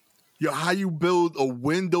 Yo, how you build a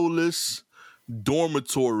windowless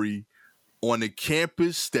dormitory on a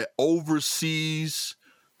campus that oversees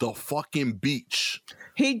the fucking beach?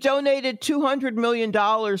 He donated $200 million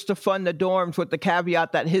to fund the dorms with the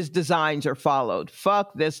caveat that his designs are followed.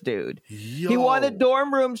 Fuck this dude. Yo. He wanted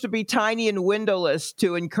dorm rooms to be tiny and windowless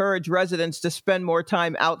to encourage residents to spend more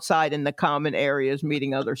time outside in the common areas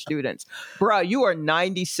meeting other students. Bruh, you are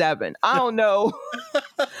 97. I don't know.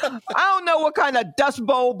 I don't know what kind of Dust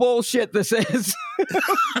Bowl bullshit this is.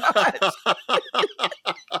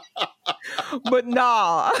 But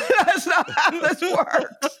nah, that's not how this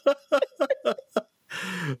works.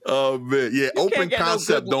 Oh man, yeah. Open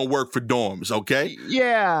concept don't work for dorms, okay?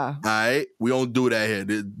 Yeah. All right, we don't do that here.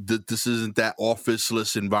 This isn't that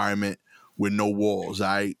officeless environment with no walls. All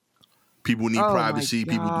right, people need privacy.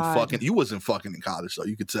 People do fucking. You wasn't fucking in college, though.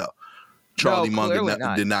 You could tell. Charlie Munger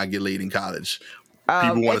did not get laid in college.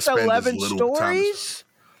 People want to spend 11 this little stories.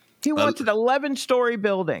 He wants an 11-story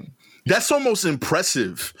building. That's almost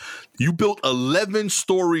impressive. You built 11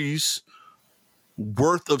 stories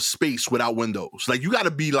worth of space without windows. Like, you got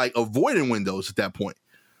to be like avoiding windows at that point.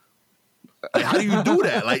 Like, how do you do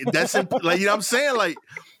that? Like, that's like, you know what I'm saying? Like,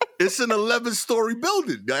 it's an 11-story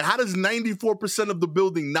building. Like, how does 94% of the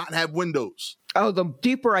building not have windows? Oh, the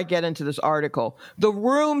deeper I get into this article, the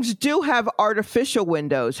rooms do have artificial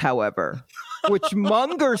windows, however, which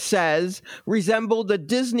Munger says resemble the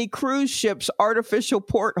Disney cruise ship's artificial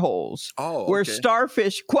portholes, where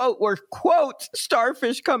starfish, quote,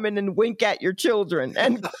 starfish come in and wink at your children,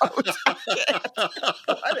 end quote.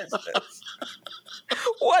 What is this?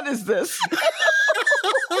 What is this?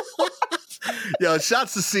 Yo,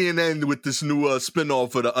 shouts to CNN with this new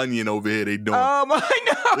spinoff of The Onion over here they doing. I know.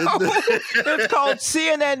 It's called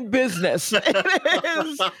CNN Business. It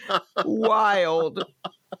is wild.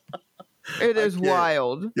 It is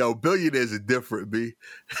wild. Yo, billionaires are different, B.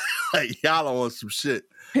 Like, y'all don't want some shit.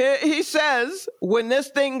 He says, when this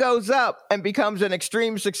thing goes up and becomes an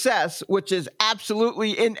extreme success, which is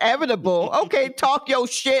absolutely inevitable, okay, talk your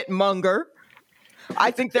shit, Munger.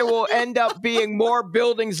 I think there will end up being more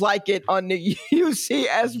buildings like it on the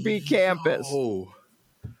UCSB campus. Oh,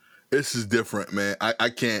 this is different, man. I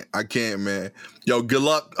can't, man. Yo, good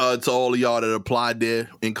luck to all of y'all that applied there,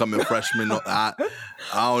 incoming freshmen. I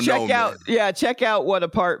don't know, man. Yeah, check out what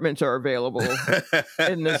apartments are available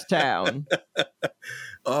in this town.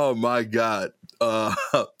 Oh, my God.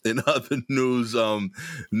 In other news,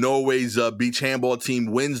 Norway's beach handball team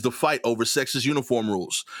wins the fight over sexist uniform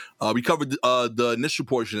rules. We covered the initial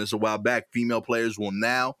portion of this a while back. Female players will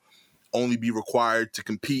now only be required to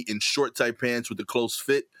compete in short tight pants with a close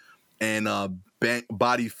fit and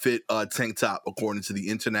body fit tank top, according to the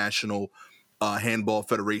International Handball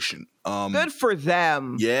Federation. Good for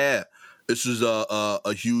them. Yeah. This is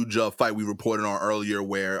a huge fight we reported on earlier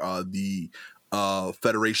where the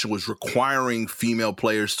federation was requiring female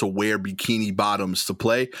players to wear bikini bottoms to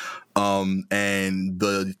play, and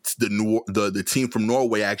the team from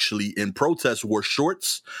Norway actually in protest wore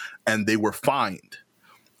shorts, and they were fined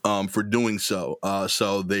for doing so.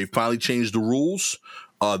 So they finally changed the rules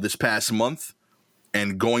this past month,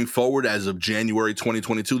 And going forward, as of January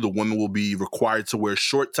 2022, the women will be required to wear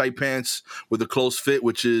short, tight pants with a close fit,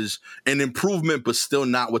 which is an improvement, but still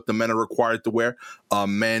not what the men are required to wear.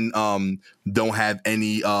 Men don't have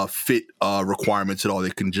any fit requirements at all.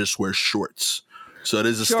 They can just wear shorts. So it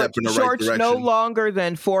is a step in the right shorts direction. No longer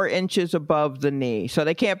than 4 inches above the knee. So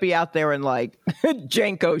they can't be out there in like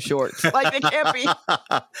Janko shorts. Like they can't be.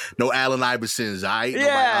 No Allen Iversons, all right?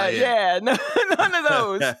 Yeah. No, none of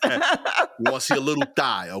those. You want to see a little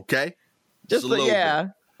thigh, okay? Just a little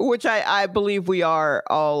bit. Which I believe we are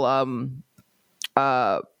all,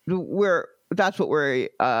 that's what we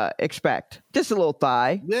expect. Just a little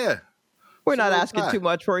thigh. Yeah. We're not asking too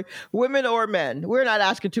much for you. Women or men. We're not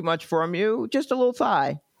asking too much from you. Just a little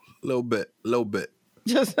thigh. A little bit.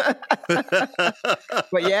 Just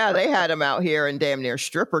But yeah, they had him out here in damn near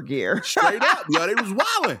stripper gear. Straight up. Yo, they was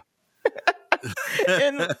wilding.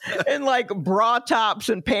 in like bra tops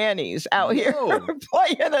and panties out here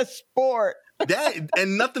playing a sport. That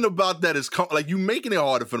and nothing about that is like you making it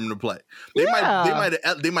harder for them to play. They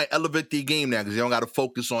might elevate their game now because they don't got to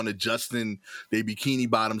focus on adjusting their bikini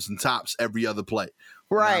bottoms and tops every other play.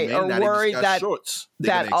 Right, you know what I mean? or worried that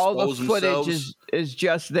all the themselves. footage is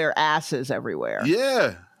just their asses everywhere.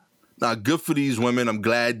 Yeah. Now, good for these women. I'm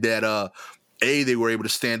glad that A, they were able to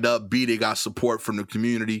stand up. B, they got support from the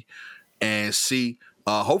community. And C,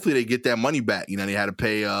 hopefully they get that money back. You know, they had to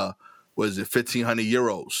pay 1,500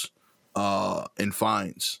 euros in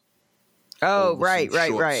fines. Oh, right.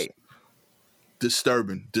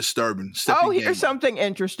 Disturbing. Here's something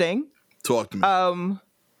interesting. Talk to me.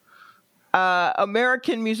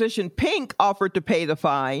 American musician Pink offered to pay the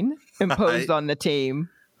fine imposed on the team,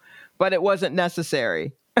 but it wasn't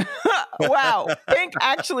necessary. Wow. Pink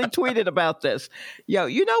actually tweeted about this. Yo,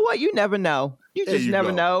 you know what? You never know. You just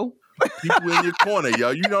never know. People in your corner, yo.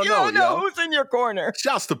 You don't know, You don't know who's in your corner.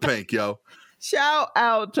 Shouts to Pink, yo. Shout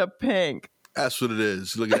out to Pink. That's what it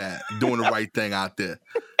is. Look at that. Doing the right thing out there.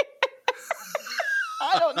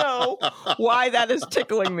 I don't know why that is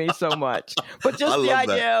tickling me so much. But just the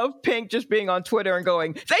idea of Pink just being on Twitter and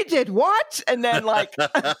going, they did what? And then like,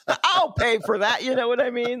 I'll pay for that. You know what I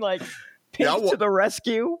mean? Like, Pink to the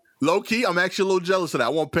rescue. Low key, I'm actually a little jealous of that. I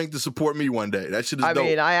want Pink to support me one day. That shit is dope. I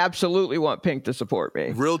mean, I absolutely want Pink to support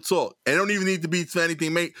me. Real talk. It don't even need to be for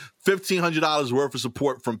anything. Mate, $1,500 worth of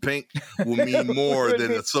support from Pink will mean more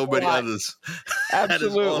than so many others.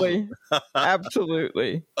 Absolutely. Awesome.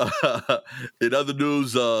 Absolutely. In other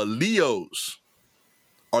news, Leos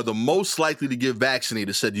are the most likely to get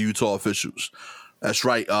vaccinated, said the Utah officials. That's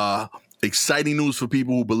right. Exciting news for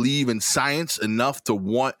people who believe in science enough to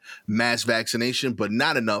want mass vaccination, but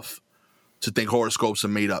not enough to think horoscopes are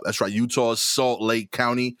made up. That's right. Utah's Salt Lake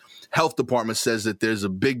County Health Department says that there's a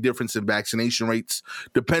big difference in vaccination rates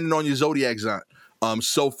depending on your zodiac sign.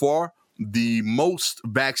 So far, the most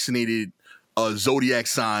vaccinated zodiac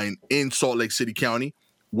sign in Salt Lake City County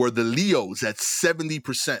were the Leos at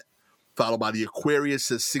 70%, followed by the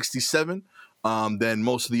Aquarius at 67%. Then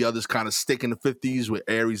most of the others kind of stick in the 50s with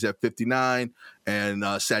Aries at 59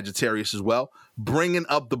 and Sagittarius as well. Bringing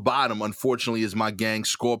up the bottom, unfortunately, is my gang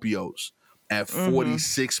Scorpios at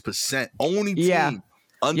 46%. Only team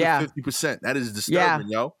under 50%. That is disturbing,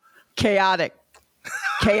 yo. Chaotic.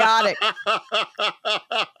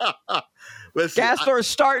 Listen, Gastor's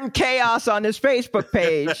starting chaos on his Facebook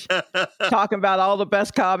page, talking about all the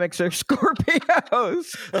best comics are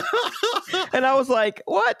Scorpios. And I was like,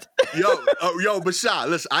 what? Yo, Bashar,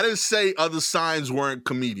 listen, I didn't say other signs weren't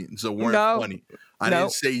comedians or weren't funny. I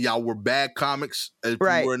didn't say y'all were bad comics if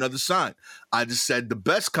you were another sign. I just said the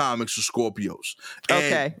best comics are Scorpios.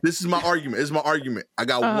 And this is my argument. I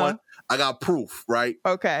got one. I got proof, right?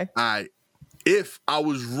 Okay. All right. If I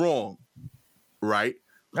was wrong, right?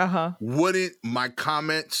 Wouldn't my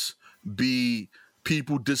comments be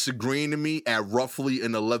people disagreeing to me at roughly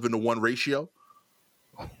an 11-to-1 ratio?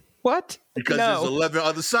 What? Because there's 11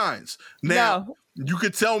 other signs. Now, you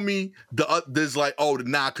could tell me there's like,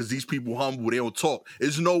 because these people humble, they don't talk.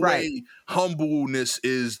 There's no way humbleness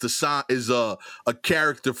is the sign is a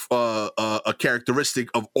characteristic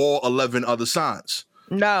of all 11 other signs.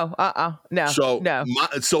 No.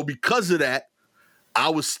 So because of that, I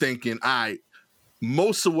was thinking,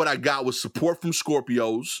 most of what I got was support from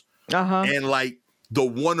Scorpios and like the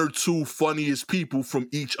one or two funniest people from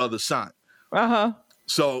each other sign.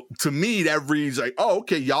 So to me, that reads like,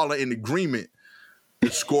 y'all are in agreement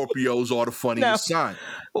that Scorpios are the funniest sign.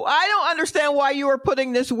 Well, I don't understand why you were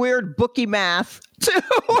putting this weird bookie math to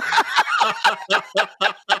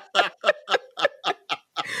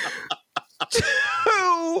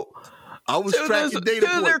I was tracking data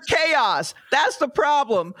points. Their chaos. That's the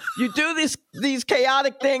problem. You do these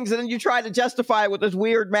chaotic things and then you try to justify it with this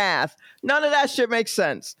weird math. None of that shit makes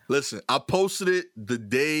sense. Listen, I posted it the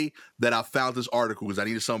day that I found this article because I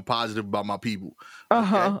needed something positive about my people.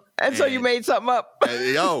 Okay? And so you made something up. But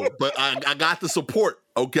I got the support,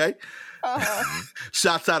 okay?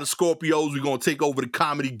 Shouts out to Scorpios. We're going to take over the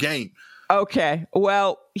comedy game. Okay.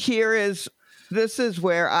 Well, this is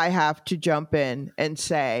where I have to jump in and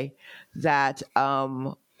say that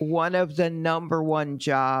one of the number one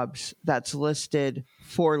jobs that's listed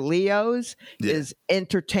for Leos is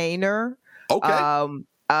entertainer.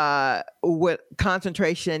 Okay. With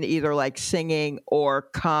concentration either like singing or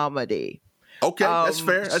comedy. Okay, that's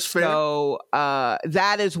fair. That's fair. So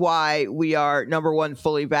that is why we are number one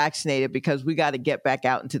fully vaccinated, because we got to get back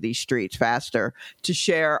out into these streets faster to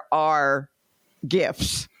share our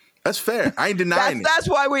gifts. That's fair. I ain't denying it. That's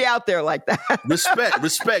why we out there like that.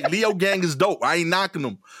 Respect. Leo gang is dope. I ain't knocking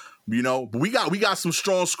them. You know, but we got some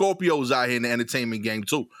strong Scorpios out here in the entertainment game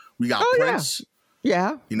too. We got Prince.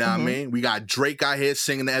 Yeah. You know what I mean? We got Drake out here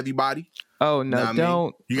singing to everybody. Oh no, you know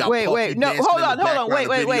don't. You got wait. No, hold on. Wait.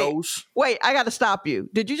 Videos. Wait, I got to stop you.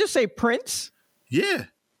 Did you just say Prince? Yeah.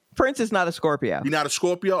 Prince is not a Scorpio. You're not a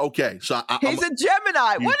Scorpio? Okay. So he's a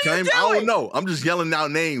Gemini. What are you doing? I don't know. I'm just yelling out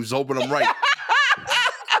names, hoping I'm right.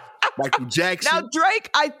 Michael Jackson. Now,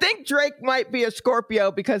 I think Drake might be a Scorpio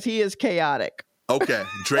because he is chaotic. Okay.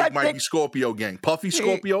 Drake might be Scorpio gang. Puffy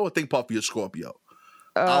Scorpio? I think Puffy is Scorpio.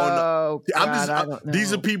 I don't know. I don't know.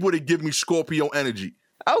 These are people that give me Scorpio energy.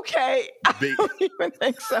 Okay. I don't even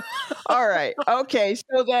think so. All right. Okay.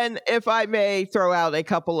 So then if I may throw out a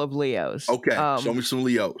couple of Leos. Okay. Show me some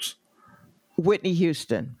Leos. Whitney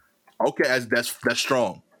Houston. Okay. That's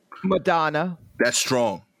strong. Madonna. That's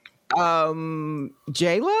strong.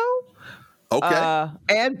 J-Lo? Okay.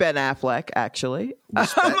 And Ben Affleck, actually.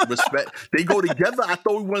 Respect. They go together. I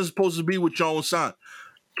thought we wasn't supposed to be with your own son.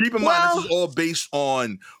 Keep in mind, this is all based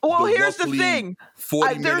on here's the thing.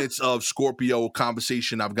 40 minutes of Scorpio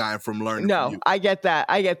conversation I've gotten from learning from you. I get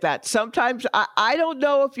that. Sometimes I don't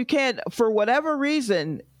know if you can, for whatever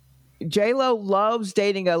reason, J-Lo loves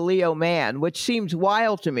dating a Leo man, which seems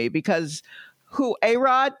wild to me because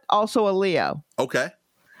A-Rod, also a Leo. Okay.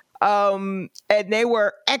 And they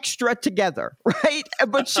were extra together, right?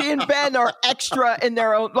 But she and Ben are extra in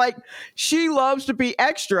their own, like, she loves to be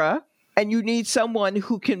extra. And you need someone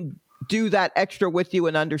who can do that extra with you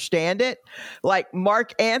and understand it. Like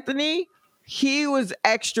Mark Anthony, he was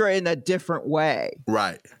extra in a different way.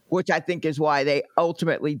 Right. Which I think is why they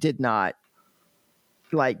ultimately did not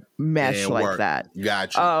like mesh like that.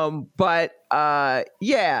 Gotcha. But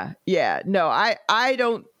yeah. No, I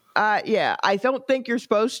don't. I don't think you're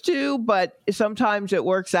supposed to, but sometimes it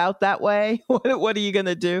works out that way. What are you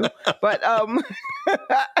gonna do? But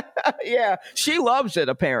yeah, she loves it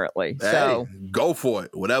apparently. Hey, so go for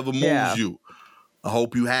it. Whatever moves you. I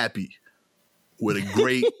hope you happy with a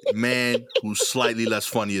great man who's slightly less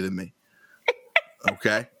funnier than me.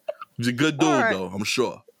 Okay, he's a good dude though. I'm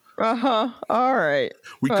sure. All right.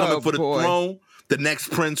 We coming for the throne. The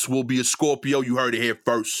next prince will be a Scorpio. You heard it here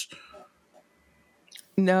first.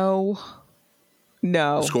 No.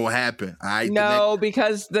 It's going to happen. All right. No,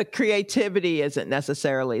 because the creativity isn't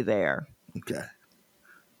necessarily there. Okay.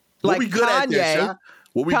 Like what we good Kanye, at that, Sha?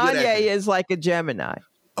 Kanye is like a Gemini.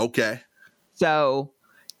 Okay. So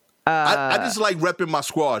I just like repping my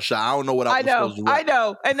squad, Sha. I don't know what I was supposed to rep. I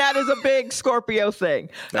know. And that is a big Scorpio thing.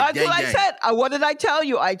 That's what I said. What did I tell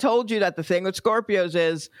you? I told you that the thing with Scorpios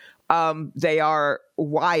is they are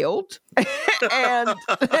wild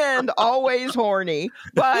and always horny,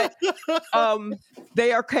 but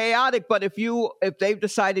they are chaotic. But if they've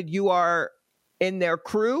decided you are in their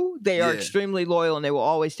crew, they are extremely loyal and they will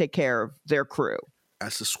always take care of their crew.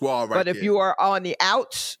 That's the squad right there. But if you are on the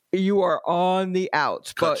outs, you are on the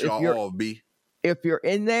outs. Cut but y'all off, B. If you're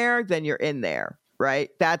in there, then you're in there, right?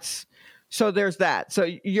 So there's that. So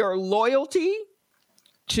your loyalty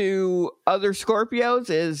to other Scorpios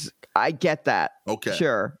is, I get that. Okay.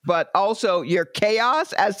 Sure. But also your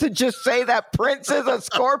chaos as to just say that Prince is a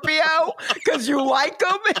Scorpio because you like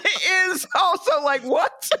him is also like,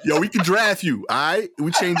 what? Yo, we can draft you, all right?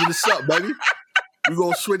 We changing this up, baby. We're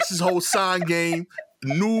going to switch this whole sign game.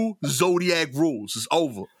 New Zodiac rules. It's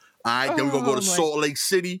over. All right? Then we're going to go to Salt Lake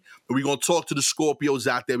City and we're going to talk to the Scorpios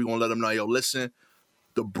out there. We're going to let them know, yo, listen,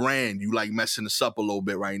 the brand, you like messing us up a little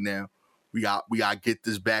bit right now. We got to get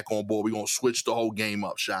this back on board. We're going to switch the whole game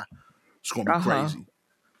up, Sha. It's going to be crazy.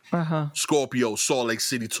 Scorpio Salt Lake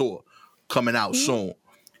City tour coming out soon.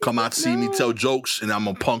 Come out, see me, tell jokes, and I'm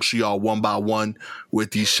going to puncture y'all one by one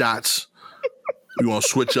with these shots. We're going to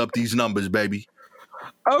switch up these numbers, baby.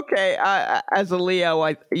 Okay, as a Leo,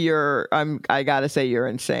 I gotta say you're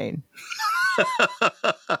insane. I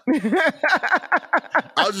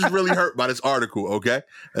was just really hurt by this article. Okay,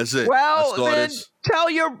 that's it. Well, then tell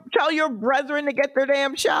your brethren to get their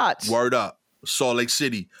damn shots. Word up, Salt Lake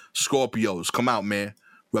City Scorpios, come out, man.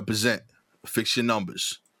 Represent. Fix your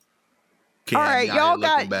numbers. All right,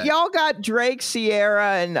 y'all got Drake,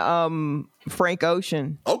 Sierra, and Frank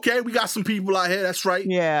Ocean. Okay, we got some people out here. That's right.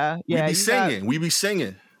 Yeah. We be singing.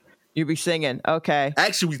 You be singing. Okay.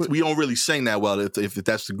 Actually, we don't really sing that well if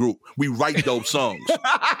that's the group. We write dope songs.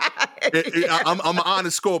 I'm an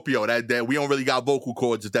honest Scorpio. That we don't really got vocal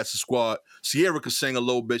cords if that's the squad. Sierra could sing a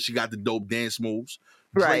little bit. She got the dope dance moves.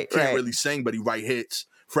 Drake can't really sing, but he write hits.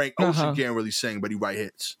 Frank Ocean can't really sing, but he write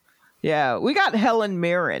hits. Yeah, we got Helen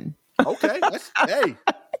Mirren. Okay, hey.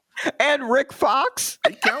 And Rick Fox.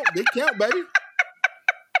 They count, baby.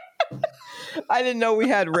 I didn't know we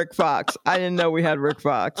had Rick Fox. That's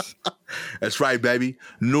right, baby.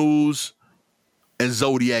 News and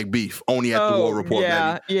Zodiac beef. Only at the War Report,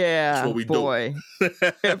 baby. Yeah, that's what we do.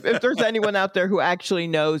 if there's anyone out there who actually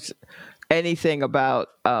knows anything about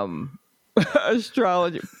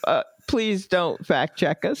astrology, please don't fact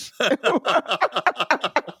check us.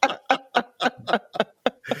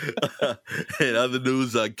 In other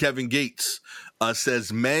news, Kevin Gates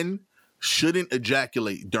says men shouldn't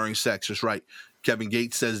ejaculate during sex. That's right. Kevin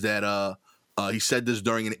Gates says that he said this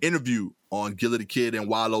during an interview on Gilla the Kid and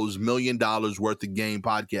Wallow's $1 Million Worth of Game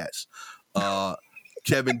podcast.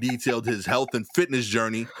 Kevin detailed his health and fitness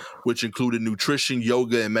journey, which included nutrition,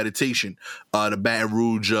 yoga, and meditation. The Baton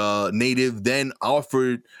Rouge native then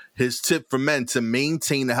offered his tip for men to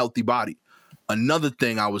maintain a healthy body. Another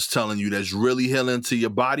thing I was telling you that's really healing to your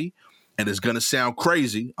body, and it's going to sound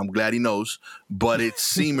crazy, I'm glad he knows, but it's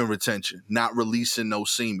semen retention, not releasing no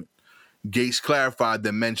semen. Gates clarified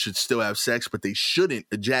that men should still have sex, but they shouldn't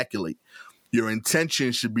ejaculate. Your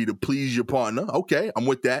intention should be to please your partner. Okay, I'm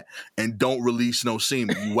with that. And don't release no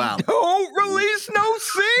semen. Wow. Don't release no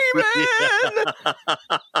semen!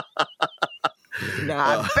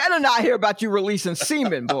 Nah, I better not hear about you releasing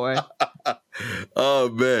semen, boy. Oh,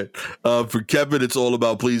 man. For Kevin, it's all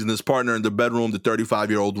about pleasing his partner in the bedroom. The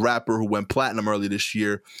 35-year-old rapper who went platinum early this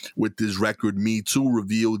year with his record Me Too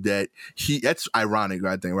revealed that that's ironic,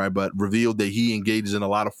 I think, right? But revealed that he engages in a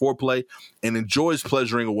lot of foreplay and enjoys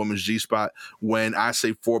pleasuring a woman's G-spot. When I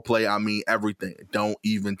say foreplay, I mean everything. Don't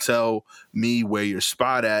even tell me where your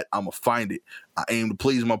spot at. I'm going to find it. I aim to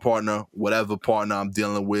please my partner, whatever partner I'm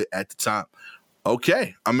dealing with at the time.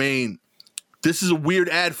 Okay. I mean, this is a weird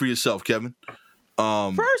ad for yourself, Kevin.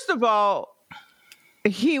 First of all,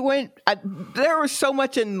 there was so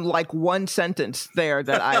much in like one sentence there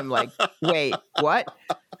that I'm like, wait, what?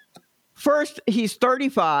 First, he's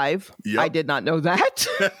 35. Yep. I did not know that.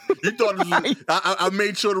 You thought it was, I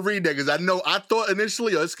made sure to read that because I thought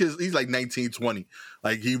initially it's because he's like 19, 20.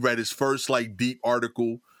 Like he read his first like deep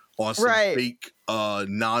article on some fake,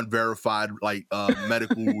 non-verified like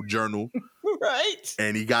medical journal. Right.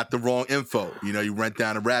 And he got the wrong info. You know, you went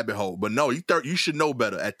down a rabbit hole. But no, you should know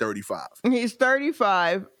better at 35. He's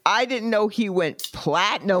 35. I didn't know he went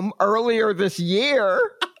platinum earlier this year.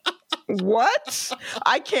 What?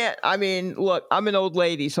 I mean, look, I'm an old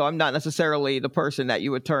lady, so I'm not necessarily the person that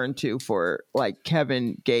you would turn to for like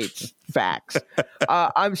Kevin Gates facts.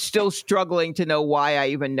 I'm still struggling to know why I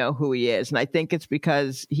even know who he is. And I think it's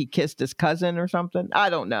because he kissed his cousin or something. I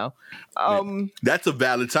don't know. That's a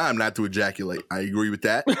valid time not to ejaculate. I agree with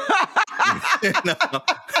that.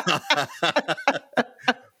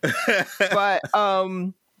 But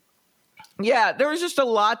yeah, there was just a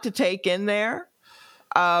lot to take in there.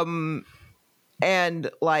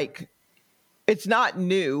 And like, it's not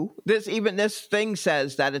new. This thing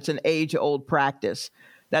says that it's an age-old practice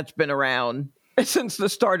that's been around since the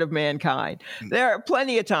start of mankind. There are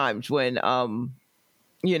plenty of times when,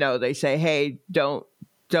 they say, hey, don't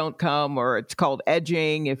come, or it's called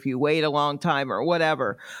edging if you wait a long time or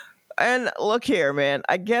whatever. And look here, man,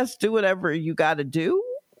 I guess do whatever you got to do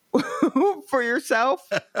for yourself.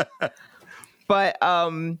 But,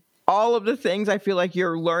 all of the things I feel like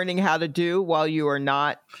you're learning how to do while you are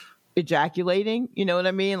not ejaculating, you know what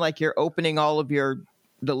I mean? Like you're opening all of the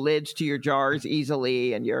lids to your jars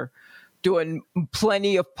easily, and you're doing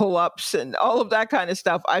plenty of pull-ups and all of that kind of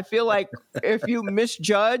stuff. I feel like if you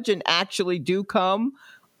misjudge and actually do come,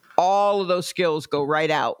 all of those skills go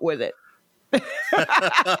right out with it.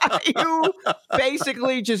 You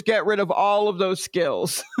basically just get rid of all of those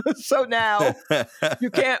skills. So now you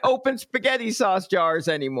can't open spaghetti sauce jars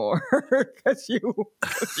anymore because you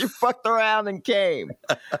fucked around and came.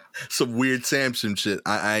 Some weird Samson shit.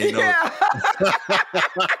 I know. Yeah.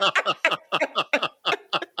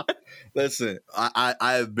 Listen, I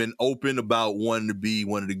have bbeen open about wanting to be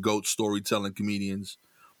one of the GOAT storytelling comedians.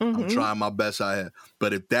 I'm trying my best out here.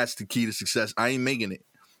 But if that's the key to success, I ain't making it.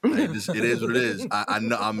 Like, it is what it is. I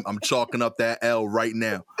know I'm chalking up that L right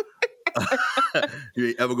now. You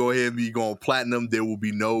ain't ever go ahead and be going platinum. There will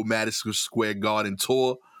be no Madison Square Garden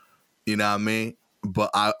tour. You know what I mean? But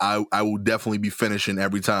I will definitely be finishing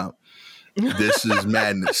every time. This is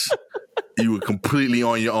madness. You were completely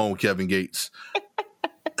on your own, Kevin Gates.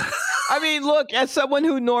 I mean, look, as someone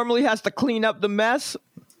who normally has to clean up the mess,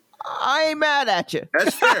 I ain't mad at you.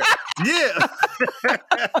 That's fair. Yeah.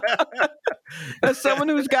 As someone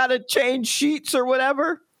who's got to change sheets or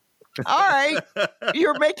whatever, all right,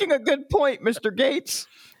 you're making a good point, Mr. Gates.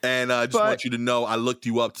 And I just want you to know, I looked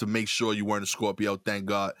you up to make sure you weren't a Scorpio. Thank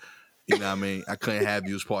God. You know what I mean? I couldn't have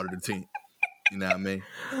you as part of the team. You know what I mean?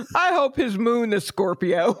 I hope his moon is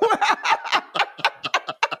Scorpio.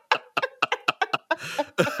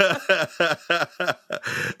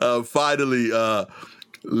 Finally,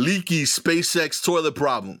 leaky SpaceX toilet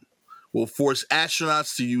problem will force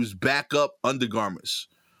astronauts to use backup undergarments.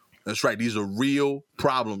 That's right. These are real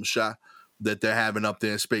problems, Sha, that they're having up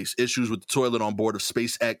there in space. Issues with the toilet on board of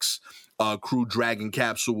SpaceX Crew Dragon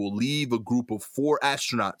capsule will leave a group of 4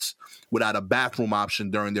 astronauts without a bathroom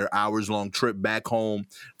option during their hours-long trip back home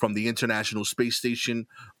from the International Space Station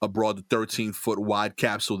aboard the 13-foot wide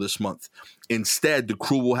capsule this month. Instead, the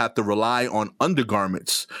crew will have to rely on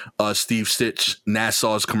undergarments, Steve Stitch,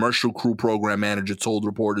 NASA's Commercial Crew Program Manager, told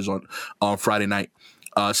reporters on Friday night.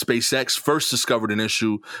 SpaceX first discovered an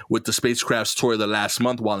issue with the spacecraft's toilet last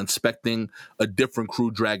month while inspecting a different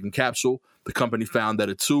Crew Dragon capsule. The company found that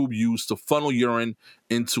a tube used to funnel urine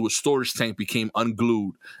into a storage tank became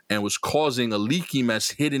unglued and was causing a leaky mess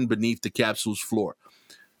hidden beneath the capsule's floor.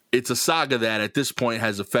 It's a saga that at this point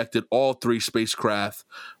has affected all 3 spacecraft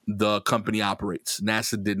the company operates.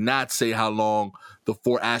 NASA did not say how long the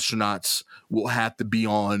 4 astronauts will have to be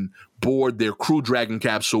on board their Crew Dragon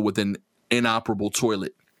capsule with an inoperable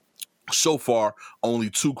toilet. So far, only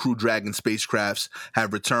 2 Crew Dragon spacecrafts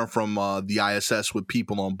have returned from the ISS with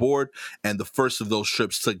people on board, and the first of those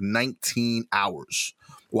trips took 19 hours,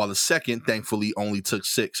 while the second, thankfully, only took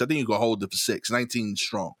 6. I think you can hold it for 6. 19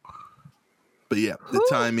 strong. But yeah, the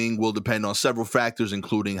timing will depend on several factors,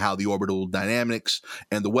 including how the orbital dynamics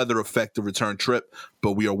and the weather affect the return trip.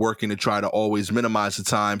 But we are working to try to always minimize the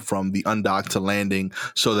time from the undock to landing,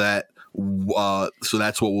 so that's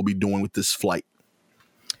what we'll be doing with this flight.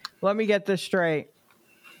 Let me get this straight.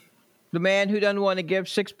 The man who doesn't want to give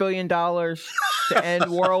 $6 billion to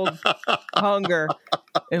end world hunger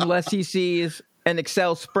unless he sees an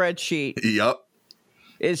Excel spreadsheet. Yep.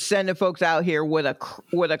 Is sending folks out here with a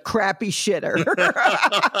crappy shitter.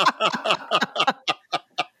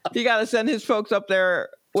 He got to send his folks up there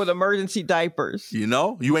with emergency diapers. You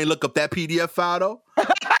know, you ain't look up that PDF file though.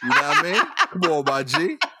 You know what I mean? Come on, my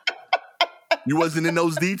G. You wasn't in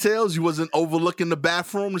those details. You wasn't overlooking the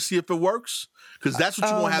bathroom to see if it works. Because that's what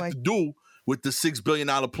you're going to have to do with the $6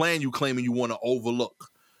 billion plan you claiming you want to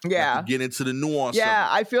overlook. Yeah. Get into the nuance. Yeah,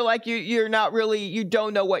 I feel like you're not really, you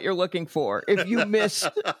don't know what you're looking for. If you miss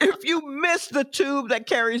the tube that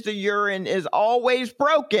carries the urine is always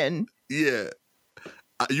broken. Yeah.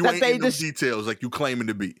 You ain't in those details like you claiming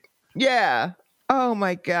to be. Yeah. Oh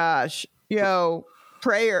my gosh. Yo,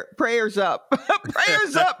 prayers up.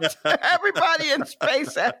 Prayers up to everybody in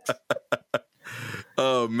SpaceX.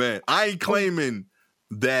 Oh man. I ain't claiming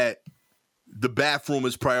that the bathroom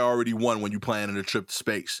is priority 1 when you planning a trip to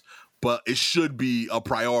space, but it should be a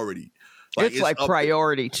priority. It's like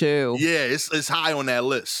priority 2. Yeah, it's high on that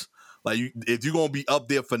list. Like if you're gonna be up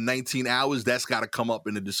there for 19 hours, that's got to come up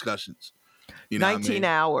in the discussions. You know 19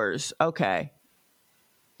 hours. Okay.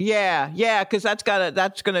 Yeah, because that's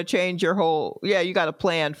gonna change your whole. Yeah, you got to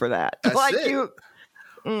plan for that. That's like it.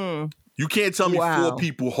 You can't tell me 4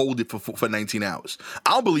 people hold it for 19 hours.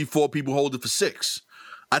 I don't believe 4 people hold it for 6.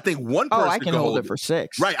 I think one person I can hold it for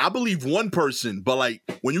 6. Right, I believe one person, but like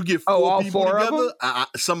when you get 4 people together,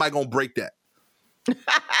 somebody gonna break that.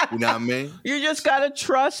 You know what I mean? You just gotta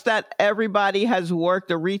trust that everybody has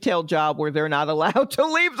worked a retail job where they're not allowed to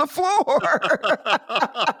leave the floor,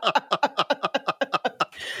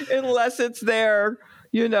 unless it's their,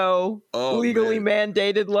 legally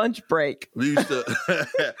mandated lunch break. We used to,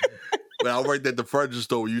 when I worked at the furniture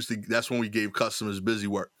store, that's when we gave customers busy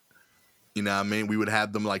work. You know what I mean? We would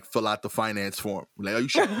have them like fill out the finance form. Like, you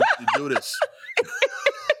should do this.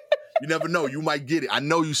 You never know. You might get it. I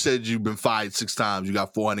know you said you've been fired 6 times. You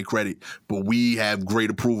got 400 credit, but we have great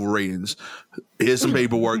approval ratings. Here's some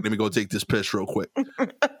paperwork. Let me go take this piss real quick. Look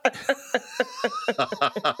at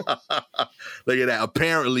that.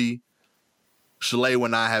 Apparently, Shalay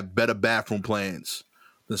and I have better bathroom plans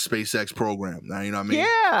than SpaceX program. Now, you know what I mean?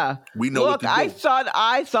 Yeah. We know Look, what to do.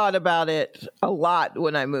 I thought about it a lot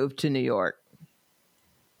when I moved to New York.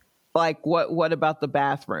 Like, what about the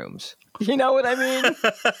bathrooms? You know what I mean?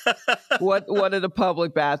 What are the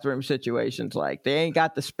public bathroom situations like? They ain't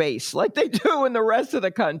got the space like they do in the rest of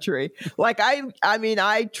the country. Like, I mean,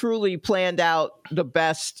 I truly planned out the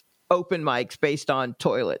best open mics based on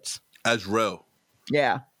toilets. That's real.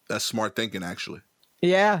 Yeah. That's smart thinking, actually.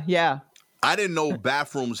 Yeah, yeah. I didn't know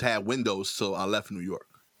bathrooms had windows till I left New York.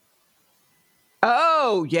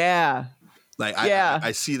 Oh, yeah. Like,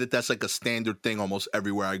 I see that's like a standard thing almost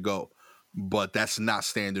everywhere I go, but that's not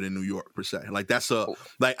standard in New York per se. Like, that's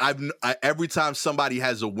every time somebody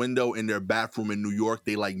has a window in their bathroom in New York,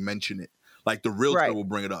 they like mention it. Like the realtor will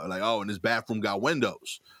bring it up, like, oh, and this bathroom got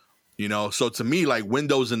windows. You know, so to me, like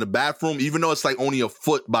windows in the bathroom, even though it's like only a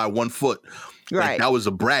foot by 1 foot, like, that was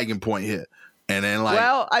a bragging point here. And then like,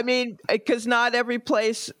 well, I mean, because not every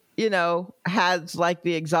place, you know, has like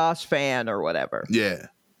the exhaust fan or whatever. Yeah.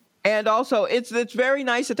 And also, it's very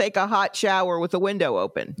nice to take a hot shower with the window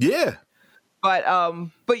open. Yeah. But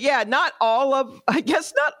yeah, not all of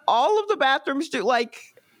the bathrooms do. Like,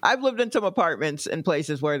 I've lived in some apartments in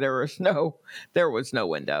places where there was no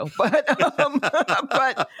window,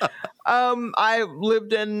 but I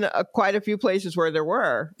lived in quite a few places where there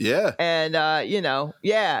were. Yeah. And you know,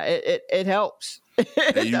 yeah, it helps.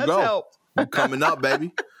 There you go. Help. You're coming up,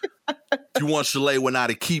 baby. If you want Shalay and I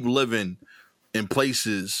to keep living in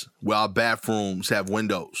places where our bathrooms have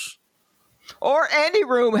windows. Or any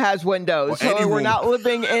room has windows, so we're not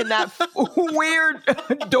living in that weird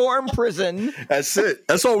dorm prison. That's it.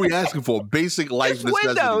 That's all we're asking for. Basic life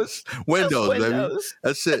necessities. Windows, baby.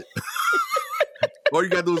 That's it. All you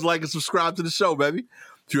got to do is like and subscribe to the show, baby.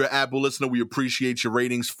 If you're an Apple listener, we appreciate your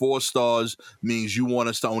ratings. 4 stars means you want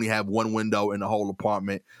us to only have one window in the whole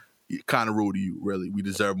apartment. Kind of rude to you, really. We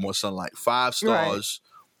deserve more sunlight. 5 stars. Right.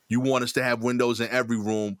 You want us to have windows in every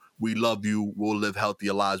room. We love you. We'll live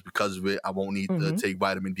healthier lives because of it. I won't need to take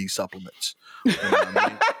vitamin D supplements. You know what I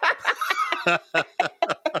mean?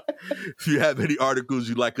 If you have any articles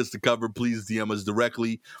you'd like us to cover, please DM us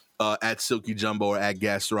directly at Silky Jumbo or at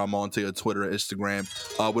Gastromonte on Twitter or Instagram.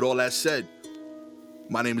 With all that said,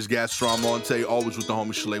 my name is Gastromonte, always with the homie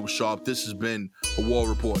Shalay with Sharp. This has been a War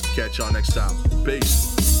Report. Catch y'all next time.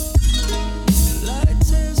 Peace.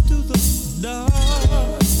 Lights to the dark.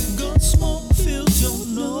 Gun smoke fills your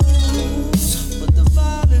nose, but the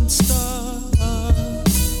violence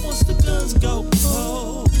starts once the guns go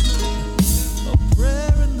cold. A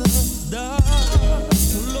prayer in the dark,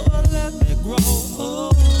 Lord, let me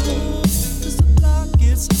grow, 'cause the block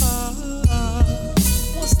gets hard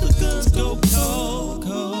once the guns go cold,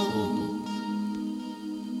 cold.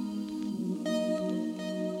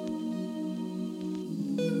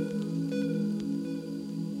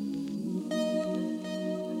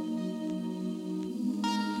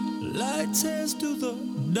 Light tears through the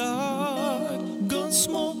dark, gun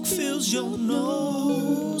smoke fills your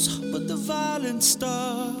nose, but the violence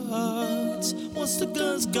starts once the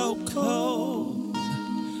guns go cold.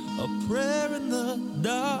 A prayer in the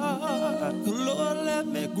dark, Lord, let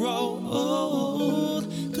me grow old,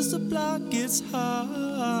 'cause the block gets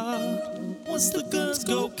hard once the guns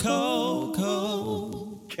go cold,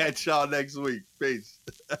 cold. Catch y'all next week. Peace.